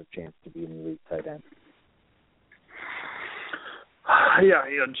guys has a chance to be an elite tight end. Yeah,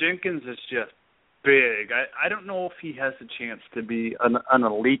 Jenkins is just big. I don't know if he has a chance to be an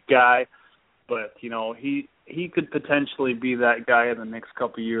elite guy, but, he could potentially be that guy in the next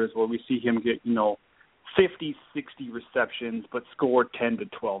couple of years where we see him get, 50, 60 receptions, but score 10 to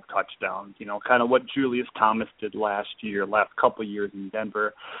 12 touchdowns, kind of what Julius Thomas did last couple of years in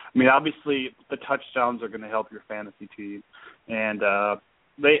Denver. Obviously the touchdowns are going to help your fantasy team, and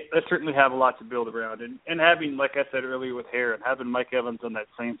they certainly have a lot to build around. And having, like I said earlier with Herron, having Mike Evans on that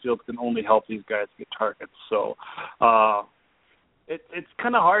same field can only help these guys get targets. So it's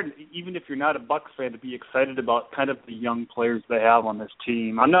kind of hard, even if you're not a Bucs fan, to be excited about kind of the young players they have on this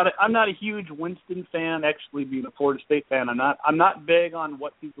team. I'm not a huge Winston fan. Actually, being a Florida State fan, I'm not big on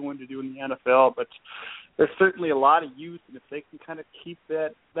what he's going to do in the NFL, but there's certainly a lot of youth, and if they can kind of keep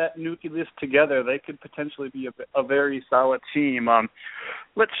that nucleus together, they could potentially be a very solid team.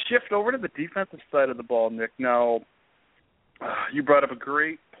 Let's shift over to the defensive side of the ball, Nick. Now, you brought up a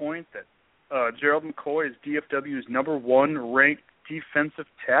great point that Gerald McCoy is DFW's number 1 ranked defensive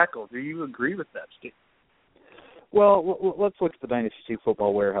tackle. Do you agree with that, Steve? Well, let's look at the Dynasty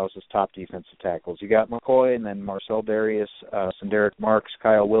Football Warehouse's top defensive tackles. You got McCoy and then Marcel Darius, Senderick Marks,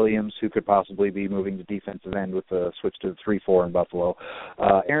 Kyle Williams, who could possibly be moving to defensive end with the switch to the 3-4 in Buffalo.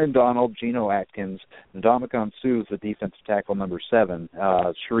 Aaron Donald, Geno Atkins, Ndamukong Suh's the defensive tackle number 7.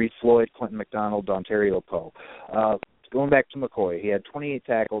 Sharif Floyd, Clinton McDonald, Dontario Poe. Going back to McCoy, he had 28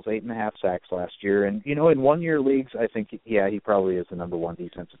 tackles, 8.5 sacks last year. And, in one-year leagues, I think, he probably is the number 1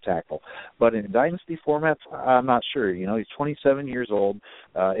 defensive tackle. But in dynasty formats, I'm not sure. He's 27 years old.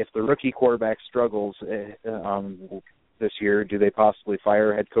 If the rookie quarterback struggles this year, do they possibly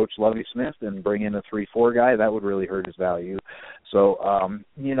fire head coach Lovie Smith and bring in a 3-4 guy? That would really hurt his value. So,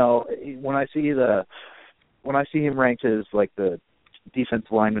 when I see him ranked as like the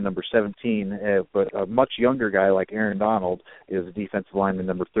defensive lineman number 17, but a much younger guy like Aaron Donald is defensive lineman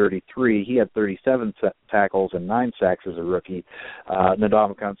number 33. He had 37 tackles and 9 sacks as a rookie.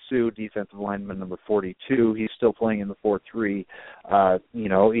 Ndamukong Suh, defensive lineman number 42, he's still playing in the 4-3.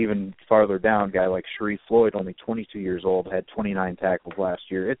 Even farther down, guy like Sharif Floyd, only 22 years old, had 29 tackles last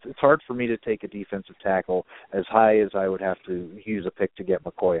year. It's hard for me to take a defensive tackle as high as I would have to use a pick to get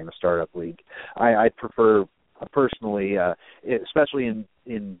McCoy in a startup league. I'd prefer, personally, especially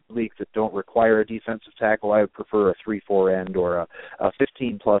in leagues that don't require a defensive tackle, I would prefer a 3-4 end or a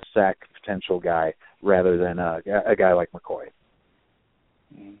 15-plus sack potential guy rather than a guy like McCoy.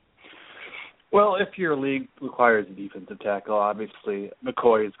 Well, if your league requires a defensive tackle, obviously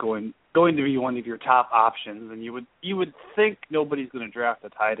McCoy is going to be one of your top options, and you would think nobody's going to draft a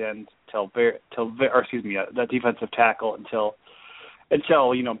tight end that defensive tackle until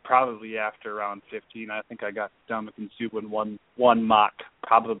probably after round 15. I think I got Ndamukong Suh in one mock,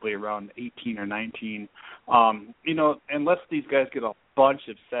 probably around 18 or 19. Unless these guys get a bunch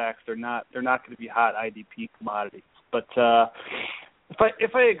of sacks, they're not going to be hot IDP commodities. But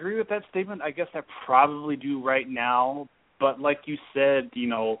if I agree with that statement, I guess I probably do right now. But like you said,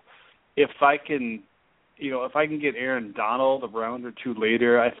 if I can get Aaron Donald a round or two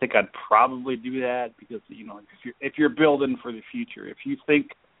later, I think I'd probably do that because if you're building for the future, if you think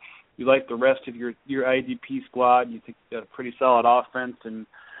you like the rest of your IDP squad, you think you got a pretty solid offense, and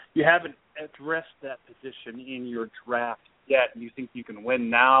you haven't addressed that position in your draft yet, and you think you can win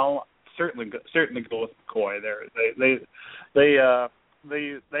now, certainly go with McCoy there.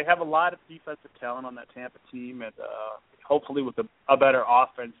 They have a lot of defensive talent on that Tampa team, and hopefully with a better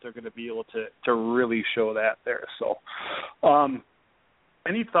offense, they're going to be able to really show that there. So,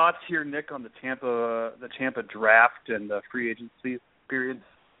 any thoughts here, Nick, on the Tampa draft and the free agency period?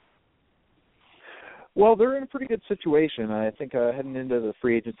 Well, they're in a pretty good situation. I think heading into the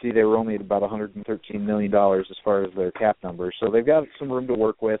free agency, they were only at about $113 million as far as their cap numbers. So they've got some room to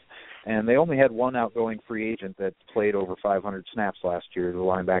work with, and they only had one outgoing free agent that played over 500 snaps last year, the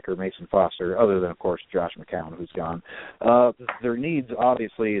linebacker Mason Foster, other than, of course, Josh McCown, who's gone. Their needs,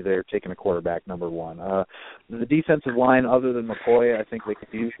 obviously, they're taking a quarterback, number one. The defensive line, other than McCoy, I think they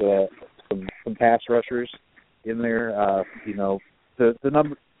could use some pass rushers in there. The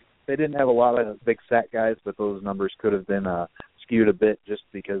number. They didn't have a lot of big sack guys, but those numbers could have been skewed a bit just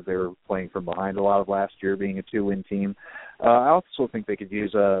because they were playing from behind a lot of last year, being a 2-win team. I also think they could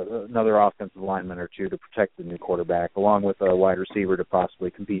use another offensive lineman or two to protect the new quarterback, along with a wide receiver to possibly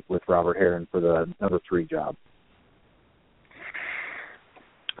compete with Robert Herron for the number 3 job.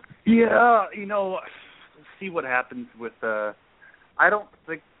 Yeah, see what happens with I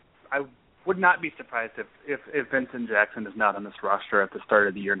would not be surprised if Vincent Jackson is not on this roster at the start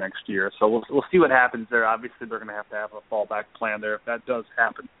of the year next year. So we'll see what happens there. Obviously, they're going to have a fallback plan there if that does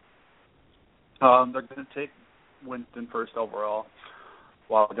happen. They're going to take Winston first overall.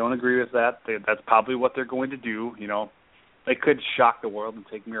 While I don't agree with that, that's probably what they're going to do. They could shock the world and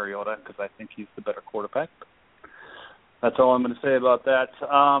take Mariota because I think he's the better quarterback. That's all I'm going to say about that.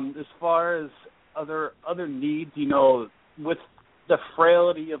 As far as other needs, with the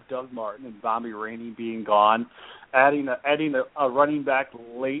frailty of Doug Martin and Bobby Rainey being gone, adding a running back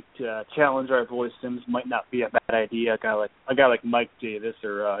late to challenge our boy Sims might not be a bad idea. A guy like Mike Davis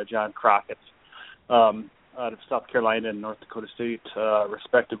or John Crockett out of South Carolina and North Dakota State,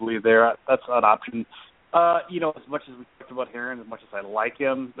 respectively. There, that's an option. As much as we talked about Herron, as much as I like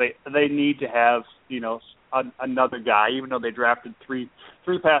him, they need to have another guy. Even though they drafted three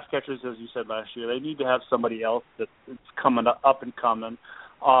pass catchers, as you said last year, they need to have somebody else that's coming up and coming.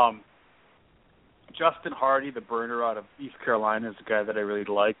 Justin Hardy, the burner out of East Carolina, is a guy that I really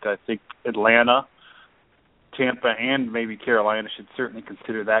liked. I think Atlanta, Tampa, and maybe Carolina should certainly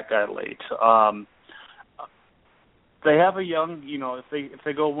consider that guy late. They have a young, if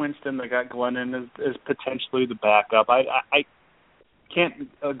they go Winston, they got Glennon as potentially the backup. I can't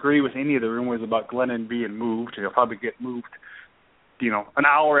agree with any of the rumors about Glennon being moved. He'll probably get moved, an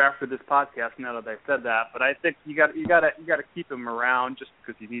hour after this podcast. Now that I've said that, but I think you got to keep him around just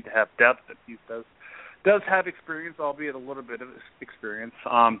because you need to have depth. And he does have experience, albeit a little bit of experience.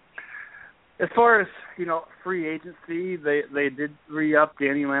 As far as free agency, they did re-up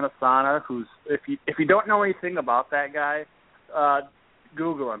Danny Lanisana, who's if you don't know anything about that guy,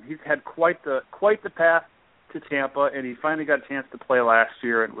 Google him. He's had quite the path to Tampa, and he finally got a chance to play last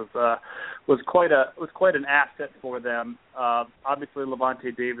year, and was quite an asset for them. Obviously,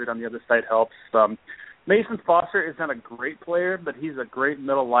 Levante David on the other side helps. Mason Foster isn't a great player, but he's a great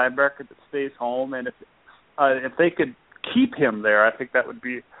middle linebacker that stays home, and if they could keep him there, I think that would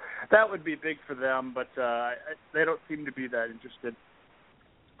be big for them, but they don't seem to be that interested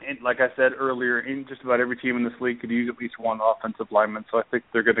and like I said earlier, in just about every team in this league could use at least one offensive lineman. So I think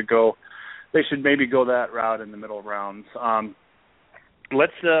they're going to go. They should maybe go that route in the middle rounds.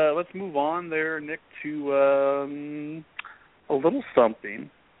 Let's move on there, Nick, to a little something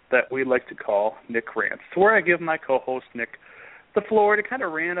that we like to call Nick Rants. It's where I give my co-host Nick the floor to kind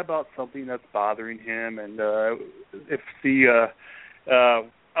of rant about something that's bothering him, and if the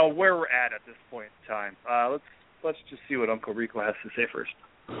where we're at this point in time. Let's just see what Uncle Rico has to say first.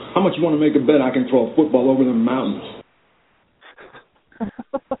 How much you want to make a bet I can throw a football over the mountains?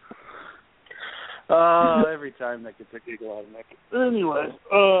 Every time that gets a giggle out of Nick. Anyway,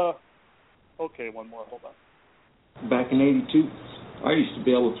 okay, one more. Hold on. Back in '82, I used to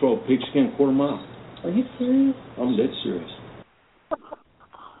be able to throw a pigskin quarter mile. Are you serious? I'm dead serious.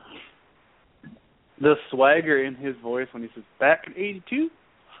 The swagger in his voice when he says, back in '82?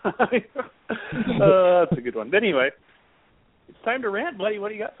 That's a good one. Anyway, it's time to rant, buddy. What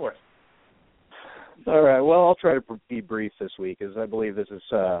do you got for us? All right. Well, I'll try to be brief this week, as I believe this is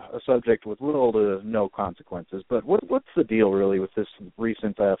a subject with little to no consequences. But what's the deal, really, with this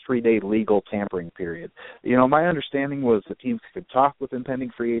recent 3-day legal tampering period? You know, my understanding was that teams could talk with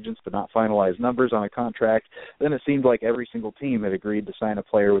impending free agents but not finalize numbers on a contract. Then it seemed like every single team had agreed to sign a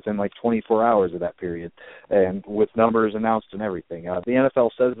player within like 24 hours of that period, and with numbers announced and everything. The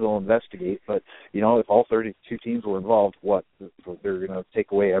NFL says they'll investigate, but, you know, if all 32 teams were involved, they're going to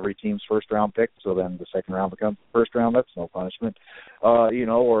take away every team's first-round pick, so then the second round becomes first round. That's no punishment, what are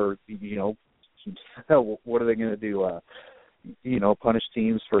they going to do? Punish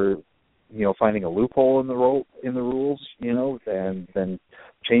teams for, finding a loophole in the rules, and then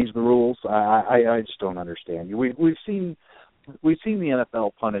change the rules. I just don't understand. We've seen the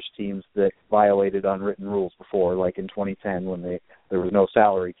NFL punish teams that violated unwritten rules before, like in 2010 when there was no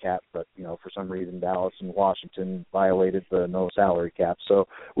salary cap, but for some reason Dallas and Washington violated the no salary cap. So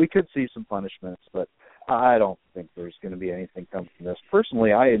we could see some punishments, but I don't think there's going to be anything coming from this.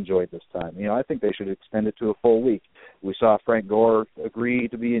 Personally, I enjoyed this time. I think they should extend it to a full week. We saw Frank Gore agree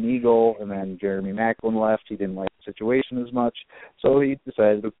to be an Eagle, and then Jeremy Maclin left. He didn't like the situation as much, so he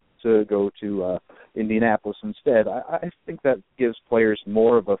decided to go to Indianapolis instead. I think that gives players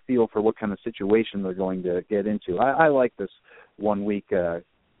more of a feel for what kind of situation they're going to get into. I like this 1 week, kind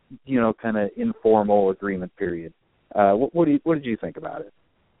of informal agreement period. What did you think about it?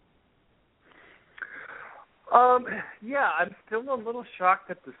 Yeah, I'm still a little shocked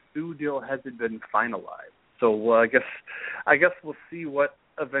that the Sue deal hasn't been finalized. So I guess we'll see what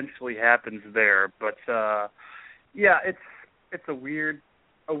eventually happens there. But yeah, it's a weird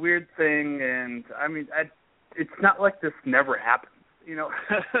thing, and I mean, it's not like this never happens. It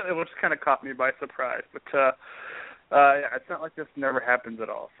just kind of caught me by surprise. But yeah, it's not like this never happens at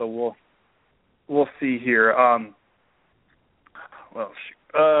all. So we'll see here.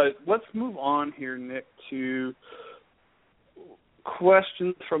 Let's move on here, Nick, to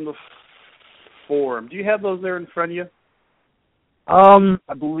questions from the forum. Do you have those there in front of you?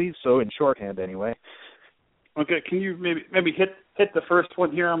 I believe so, in shorthand anyway. Okay, can you maybe hit the first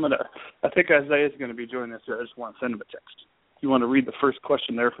one here? I think Isaiah's going to be joining us here. I just want to send him a text. You want to read the first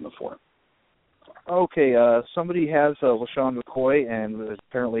question there from the forum? Okay, somebody has LaShawn McCoy, and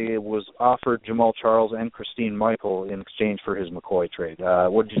apparently it was offered Jamal Charles and Christine Michael in exchange for his McCoy trade.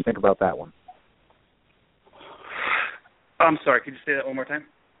 What did you think about that one? I'm sorry, could you say that one more time?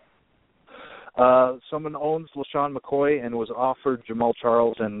 Someone owns LaShawn McCoy and was offered Jamal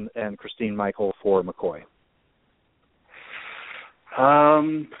Charles and Christine Michael for McCoy.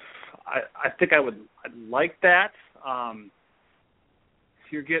 I think I'd like that.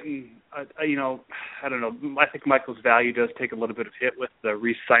 You're getting, I don't know. I think Michael's value does take a little bit of hit with the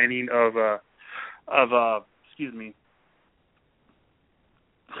re-signing of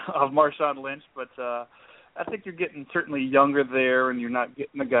Marshawn Lynch, but I think you're getting certainly younger there, and you're not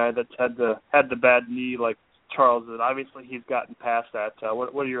getting a guy that's had the bad knee like Charles did. Obviously, he's gotten past that.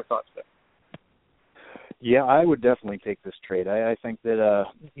 What are your thoughts there? Yeah, I would definitely take this trade. I think that,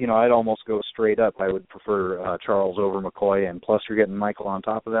 I'd almost go straight up. I would prefer Charles over McCoy, and plus you're getting Michael on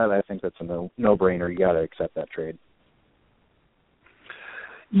top of that. I think that's a no-brainer. You got to accept that trade.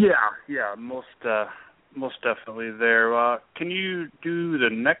 Yeah, most definitely there. Can you do the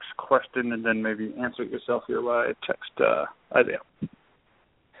next question and then maybe answer it yourself here by text, Isaiah?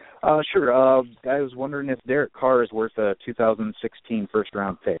 Sure. I was wondering if Derek Carr is worth a 2016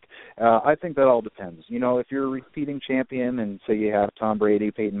 first-round pick. I think that all depends. If you're a repeating champion and say you have Tom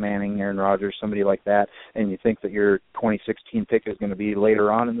Brady, Peyton Manning, Aaron Rodgers, somebody like that, and you think that your 2016 pick is going to be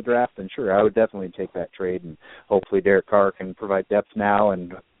later on in the draft, then sure, I would definitely take that trade, and hopefully Derek Carr can provide depth now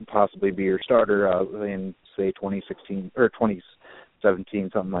and possibly be your starter in, say, 2016 or 17,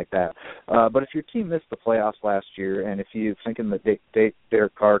 something like that. But if your team missed the playoffs last year, and if you're thinking that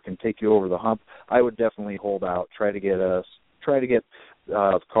Derek Carr can take you over the hump, I would definitely hold out. Try to get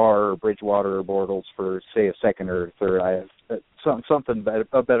Carr or Bridgewater or Bortles for, say, a second or third. Something better,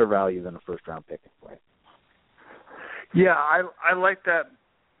 a better value than a first-round pick. Yeah, I like that.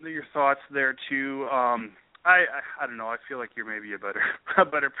 Your thoughts there too. I don't know. I feel like you're maybe a better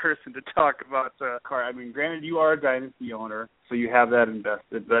person to talk about Carr. I mean, granted, you are a dynasty owner, so you have that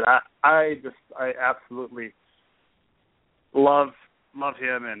invested. But I absolutely love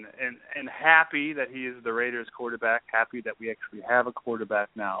him and happy that he is the Raiders quarterback. Happy that we actually have a quarterback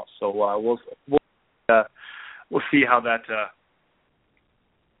now. So we'll see how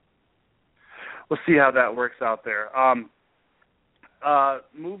that works out there.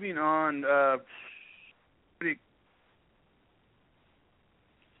 Moving on.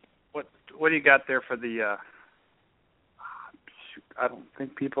 What do you got there for the? Shoot, I don't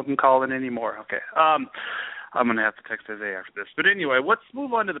think people can call it anymore. Okay. I'm gonna have to text Isaiah after this. But anyway, let's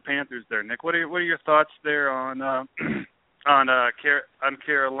move on to the Panthers there, Nick. What are your thoughts there on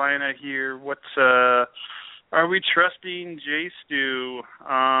Carolina here? Are we trusting Jay Stu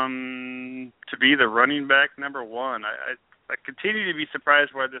to be the running back number one? I continue to be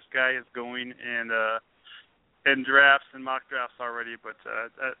surprised where this guy is going in drafts and mock drafts already, but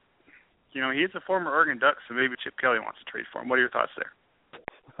he's a former Oregon Duck, so maybe Chip Kelly wants to trade for him. What are your thoughts there?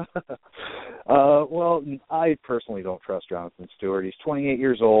 Well, I personally don't trust Jonathan Stewart. He's 28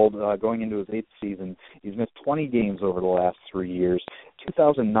 years old, going into his 8th season. He's missed 20 games over the last 3 years.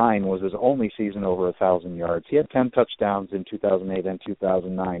 2009 was his only season over 1,000 yards. He had 10 touchdowns in 2008 and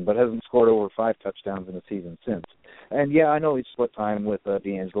 2009, but hasn't scored over 5 touchdowns in a season since. And, yeah, I know he's split time with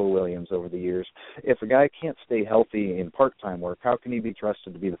D'Angelo Williams over the years. If a guy can't stay healthy in part-time work, how can he be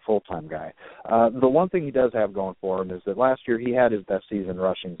trusted to be the full-time guy? The one thing he does have going for him is that last year he had his best season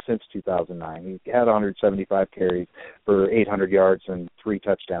rushing since 2009. He had 175 carries for 800 yards and 3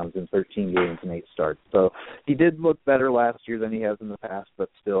 touchdowns in 13 games and 8 starts. So he did look better last year than he has in the past, but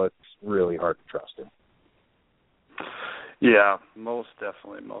still it's really hard to trust him. Yeah, most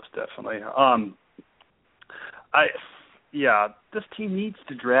definitely. This team needs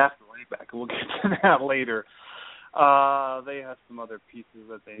to draft a running back. We'll get to that later. They have some other pieces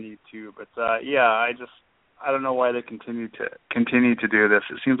that they need to, but I don't know why they continue to do this.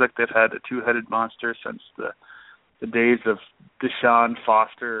 It seems like they've had a two-headed monster since the days of Deshaun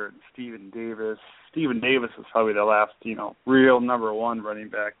Foster and Stephen Davis. Stephen Davis is probably the last, real number one running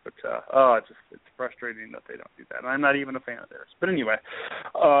back, but it's frustrating that they don't do that. And I'm not even a fan of theirs. But anyway,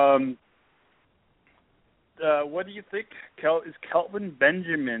 what do you think is Kelvin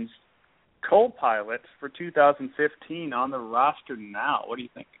Benjamin's co-pilot for 2015 on the roster now? What do you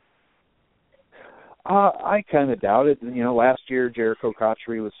think? I kind of doubt it. Last year Jericho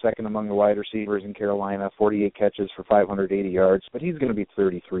Cotchery was second among the wide receivers in Carolina, 48 catches for 580 yards, but he's going to be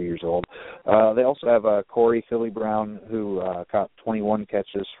 33 years old. They also have Corey Philly Brown, who caught 21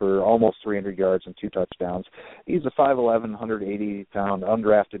 catches for almost 300 yards and 2 touchdowns. He's a 5'11", 180-pound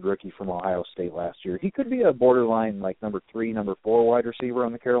undrafted rookie from Ohio State last year. He could be a borderline number 3, number 4 wide receiver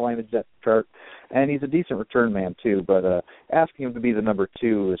on the Carolina depth chart, and he's a decent return man too, but asking him to be the number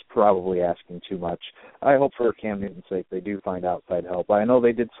 2 is probably asking too much. I hope for Cam Newton's sake they do find outside help. I know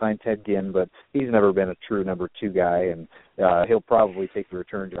they did sign Ted Ginn, but he's never been a true number 2 guy, and he'll probably take the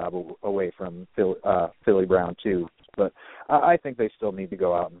return job away from Philly Brown too. But I think they still need to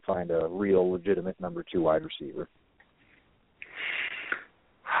go out and find a real legitimate number 2 wide receiver.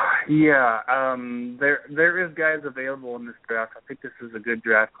 Yeah, there is guys available in this draft. I think this is a good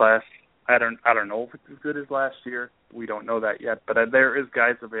draft class. I don't know if it's as good as last year. We don't know that yet, but there is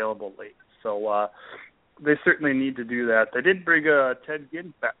guys available late. So they certainly need to do that. They did bring Ted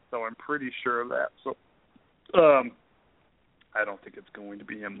Ginn back, so I'm pretty sure of that. So I don't think it's going to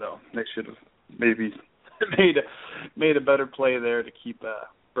be him, though. They should have maybe made a better play there to keep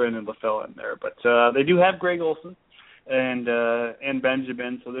Brandon LaFell in there. But they do have Greg Olsen and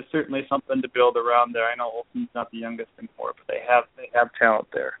Benjamin, so there's certainly something to build around there. I know Olsen's not the youngest anymore, but they have talent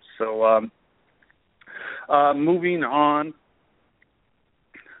there. So moving on.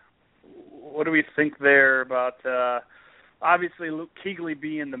 What do we think there about, obviously, Luke Kuechly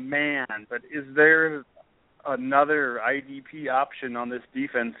being the man, but is there another IDP option on this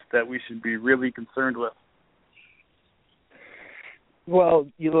defense that we should be really concerned with? Well,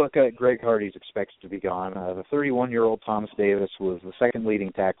 you look at Greg Hardy's expected to be gone. The 31-year-old Thomas Davis was the second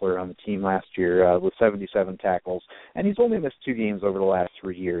leading tackler on the team last year with 77 tackles, and he's only missed 2 games over the last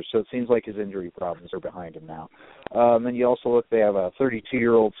 3 years, so it seems like his injury problems are behind him now. And you also look, they have a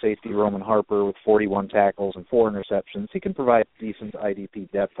 32-year-old safety, Roman Harper, with 41 tackles and 4 interceptions. He can provide decent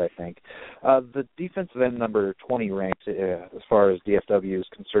IDP depth, I think. The defensive end number 20 ranked, as far as DFW is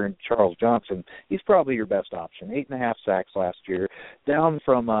concerned, Charles Johnson, he's probably your best option. 8.5 sacks last year, down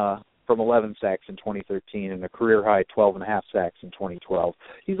from 11 sacks in 2013 and a career-high 12.5 sacks in 2012.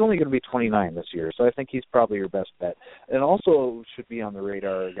 He's only going to be 29 this year, so I think he's probably your best bet. And also should be on the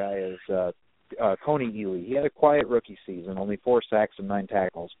radar, a guy is Coney Ely. He had a quiet rookie season, only 4 sacks and 9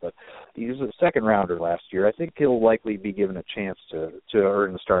 tackles, but he was a second-rounder last year. I think he'll likely be given a chance to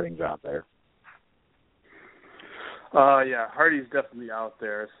earn a starting job there. Yeah, Hardy's definitely out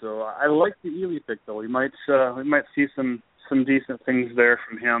there, so I like the Ely pick, though. We might see some decent things there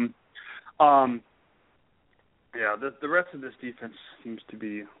from him. Yeah, the rest of this defense seems to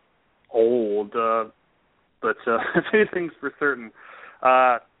be old, but if anything's for certain,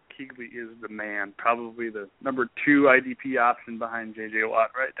 Kuechly is the man, probably the number 2 IDP option behind J.J.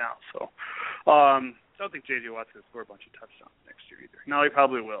 Watt right now. So I don't think J.J. Watt's going to score a bunch of touchdowns next year either. No, he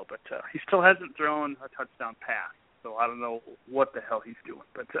probably will, but he still hasn't thrown a touchdown pass. So I don't know what the hell he's doing,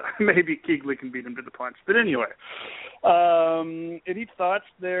 but maybe Kuechly can beat him to the punch. But anyway, any thoughts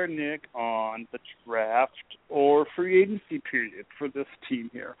there, Nick, on the draft or free agency period for this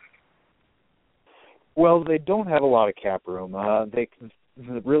team here? Well, they don't have a lot of cap room. They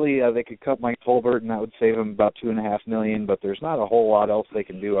could cut Mike Tolbert, and that would save them about $2.5 million. But there's not a whole lot else they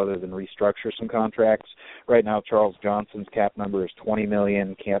can do other than restructure some contracts. Right now, Charles Johnson's cap number is $20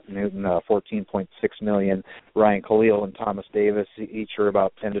 million. Cam Newton, $14.6 million. Ryan Khalil and Thomas Davis each are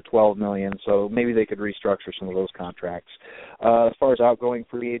about $10 to $12 million. So maybe they could restructure some of those contracts. As far as outgoing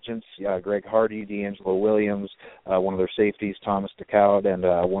free agents, Greg Hardy, D'Angelo Williams, one of their safeties, Thomas DeCowd, and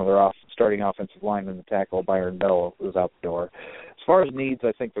one of their starting offensive linemen, the tackle Byron Bell, was out the door. As far as needs,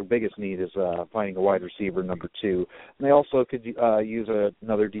 I think their biggest need is finding a wide receiver, number 2. And they also could use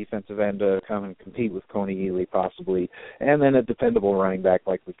another defensive end to come and compete with Coney Ely, possibly. And then a dependable running back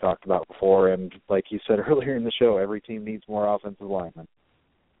like we talked about before. And like you said earlier in the show, every team needs more offensive linemen.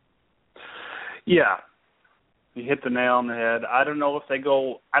 Yeah. You hit the nail on the head. I don't know if they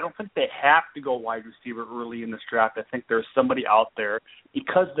go – I don't think they have to go wide receiver early in this draft. I think there's somebody out there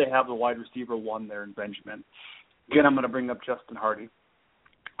because they have the wide receiver 1 there in Benjamin. Again, I'm going to bring up Justin Hardy.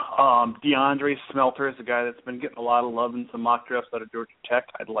 DeAndre Smelter is a guy that's been getting a lot of love in some mock drafts out of Georgia Tech.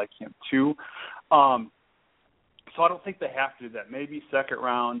 I'd like him too. So I don't think they have to do that. Maybe second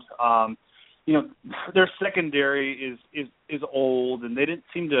round. Their secondary is old, and they didn't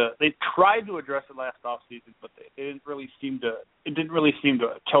seem to. They tried to address it last offseason, but it didn't really seem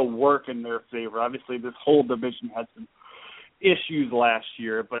to work in their favor. Obviously, this whole division had some issues last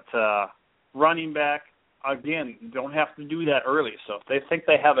year, but running back. Again, you don't have to do that early. So if they think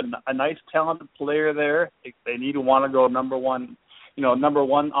they have a nice, talented player there, they need to want to go number one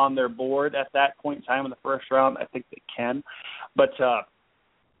on their board at that point in time in the first round. I think they can, but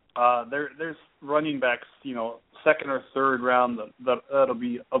there's running backs, second or third round that'll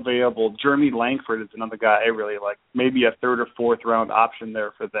be available. Jeremy Langford is another guy I really like. Maybe a third or fourth round option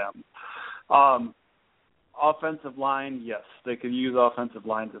there for them. Offensive line, yes, they could use offensive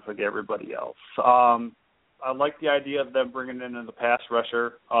line just like everybody else. I like the idea of them bringing in the pass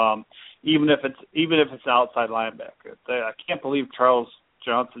rusher, even if it's an outside linebacker. I can't believe Charles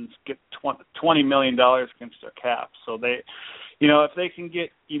Johnson's get $20 million against their cap. So they, if they can get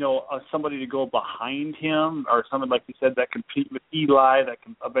somebody to go behind him or someone like you said that compete with Eli that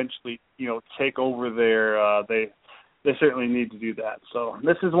can eventually take over their they certainly need to do that. So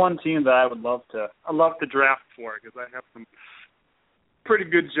this is one team that I would love to draft for because I have some pretty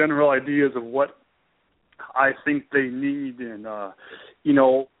good general ideas of what I think they need, and I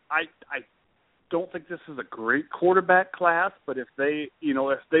don't think this is a great quarterback class, but if they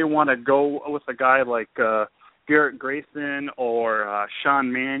want to go with a guy like Garrett Grayson or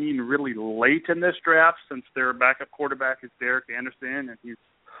Sean Mannion really late in this draft, since their backup quarterback is Derek Anderson, and he's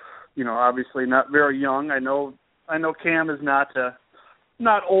obviously not very young. I know Cam is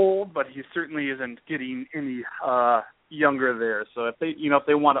not old, but he certainly isn't getting any younger there. So if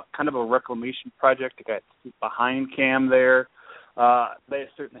they want a kind of a reclamation project to get behind Cam there, they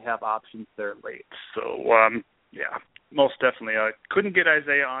certainly have options there late. So most definitely. Couldn't get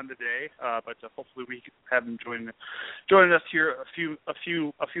Isaiah on today, but hopefully we can have him join us here a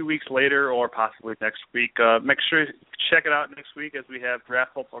few weeks later, or possibly next week. Make sure you check it out next week as we have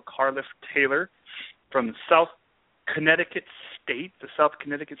draft hopeful Carliff Taylor from South Connecticut State, the South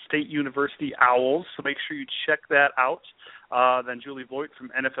Connecticut State University Owls. So make sure you check that out. Then Julie Voigt from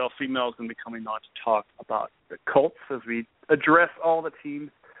NFL Female is going to be coming on to talk about the Colts as we address all the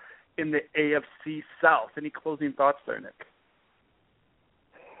teams in the AFC South. Any closing thoughts there, Nick?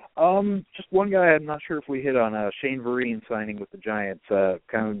 Just one guy I'm not sure if we hit on, Shane Vereen signing with the Giants. Kind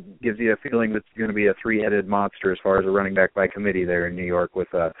of gives you a feeling that it's going to be a three-headed monster as far as a running back by committee there in New York with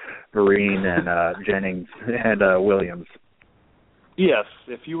Vereen and Jennings and Williams. Yes,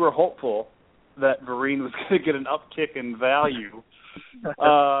 if you were hopeful that Vereen was going to get an uptick in value,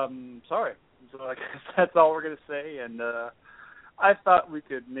 sorry. So I guess that's all we're going to say. And I thought we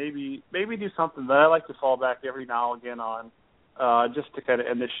could maybe do something that I like to fall back every now and again on. Just to kind of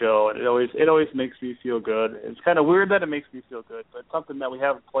end the show, and it always makes me feel good. It's kind of weird that it makes me feel good, but it's something that we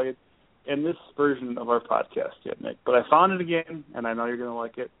haven't played in this version of our podcast yet, Nick. But I found it again, and I know you're going to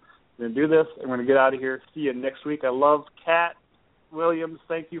like it. We're going to do this, and we're going to get out of here. See you next week. I love Kat Williams.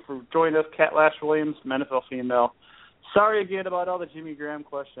 Thank you for joining us, Kat Lash-Williams from NFL Female. Sorry again about all the Jimmy Graham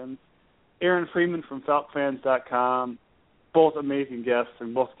questions. Aaron Freeman from FalcFans.com. Both amazing guests,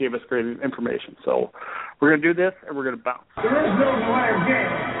 and both gave us great information. So we're going to do this, and we're going to bounce. There is no flag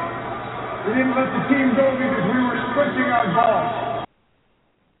game. We didn't let the team go because we were sprinting our ball.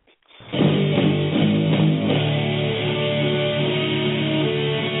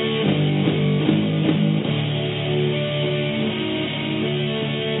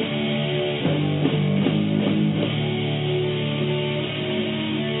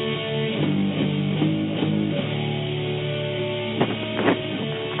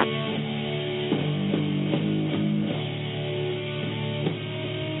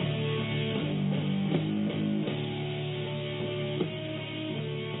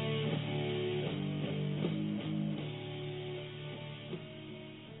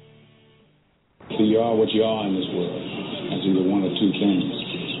 You are what you are in this world. That's either one or two things.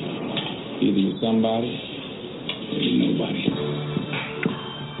 Either you're somebody or you're nobody.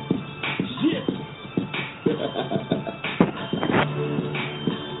 Shit!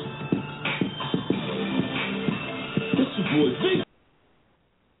 This is boy Big.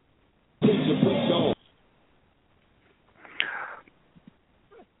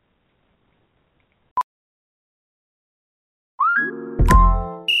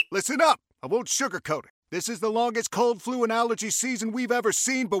 Listen up. I won't sugarcoat it. This is the longest cold, flu, and allergy season we've ever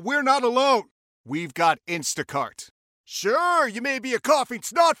seen, but we're not alone. We've got Instacart. Sure, you may be a coughing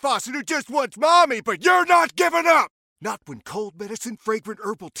snot faucet who just wants mommy, but you're not giving up! Not when cold medicine, fragrant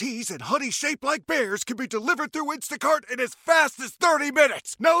herbal teas, and honey shaped like bears can be delivered through Instacart in as fast as 30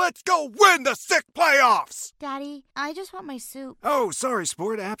 minutes. Now let's go win the sick playoffs! Daddy, I just want my soup. Oh, sorry,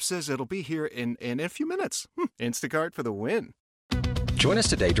 Sport. App says it'll be here in a few minutes. Instacart for the win. Join us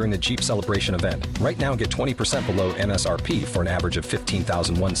today during the Jeep Celebration event. Right now, get 20% below MSRP for an average of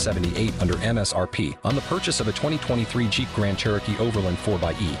 $15,178 under MSRP on the purchase of a 2023 Jeep Grand Cherokee Overland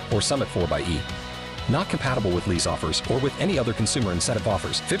 4xE or Summit 4xE. Not compatible with lease offers or with any other consumer incentive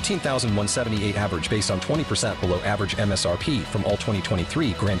offers. $15,178 average based on 20% below average MSRP from all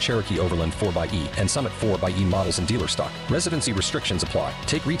 2023 Grand Cherokee Overland 4xE and Summit 4xE models in dealer stock. Residency restrictions apply.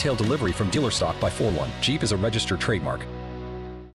 Take retail delivery from dealer stock by 4/1. Jeep is a registered trademark.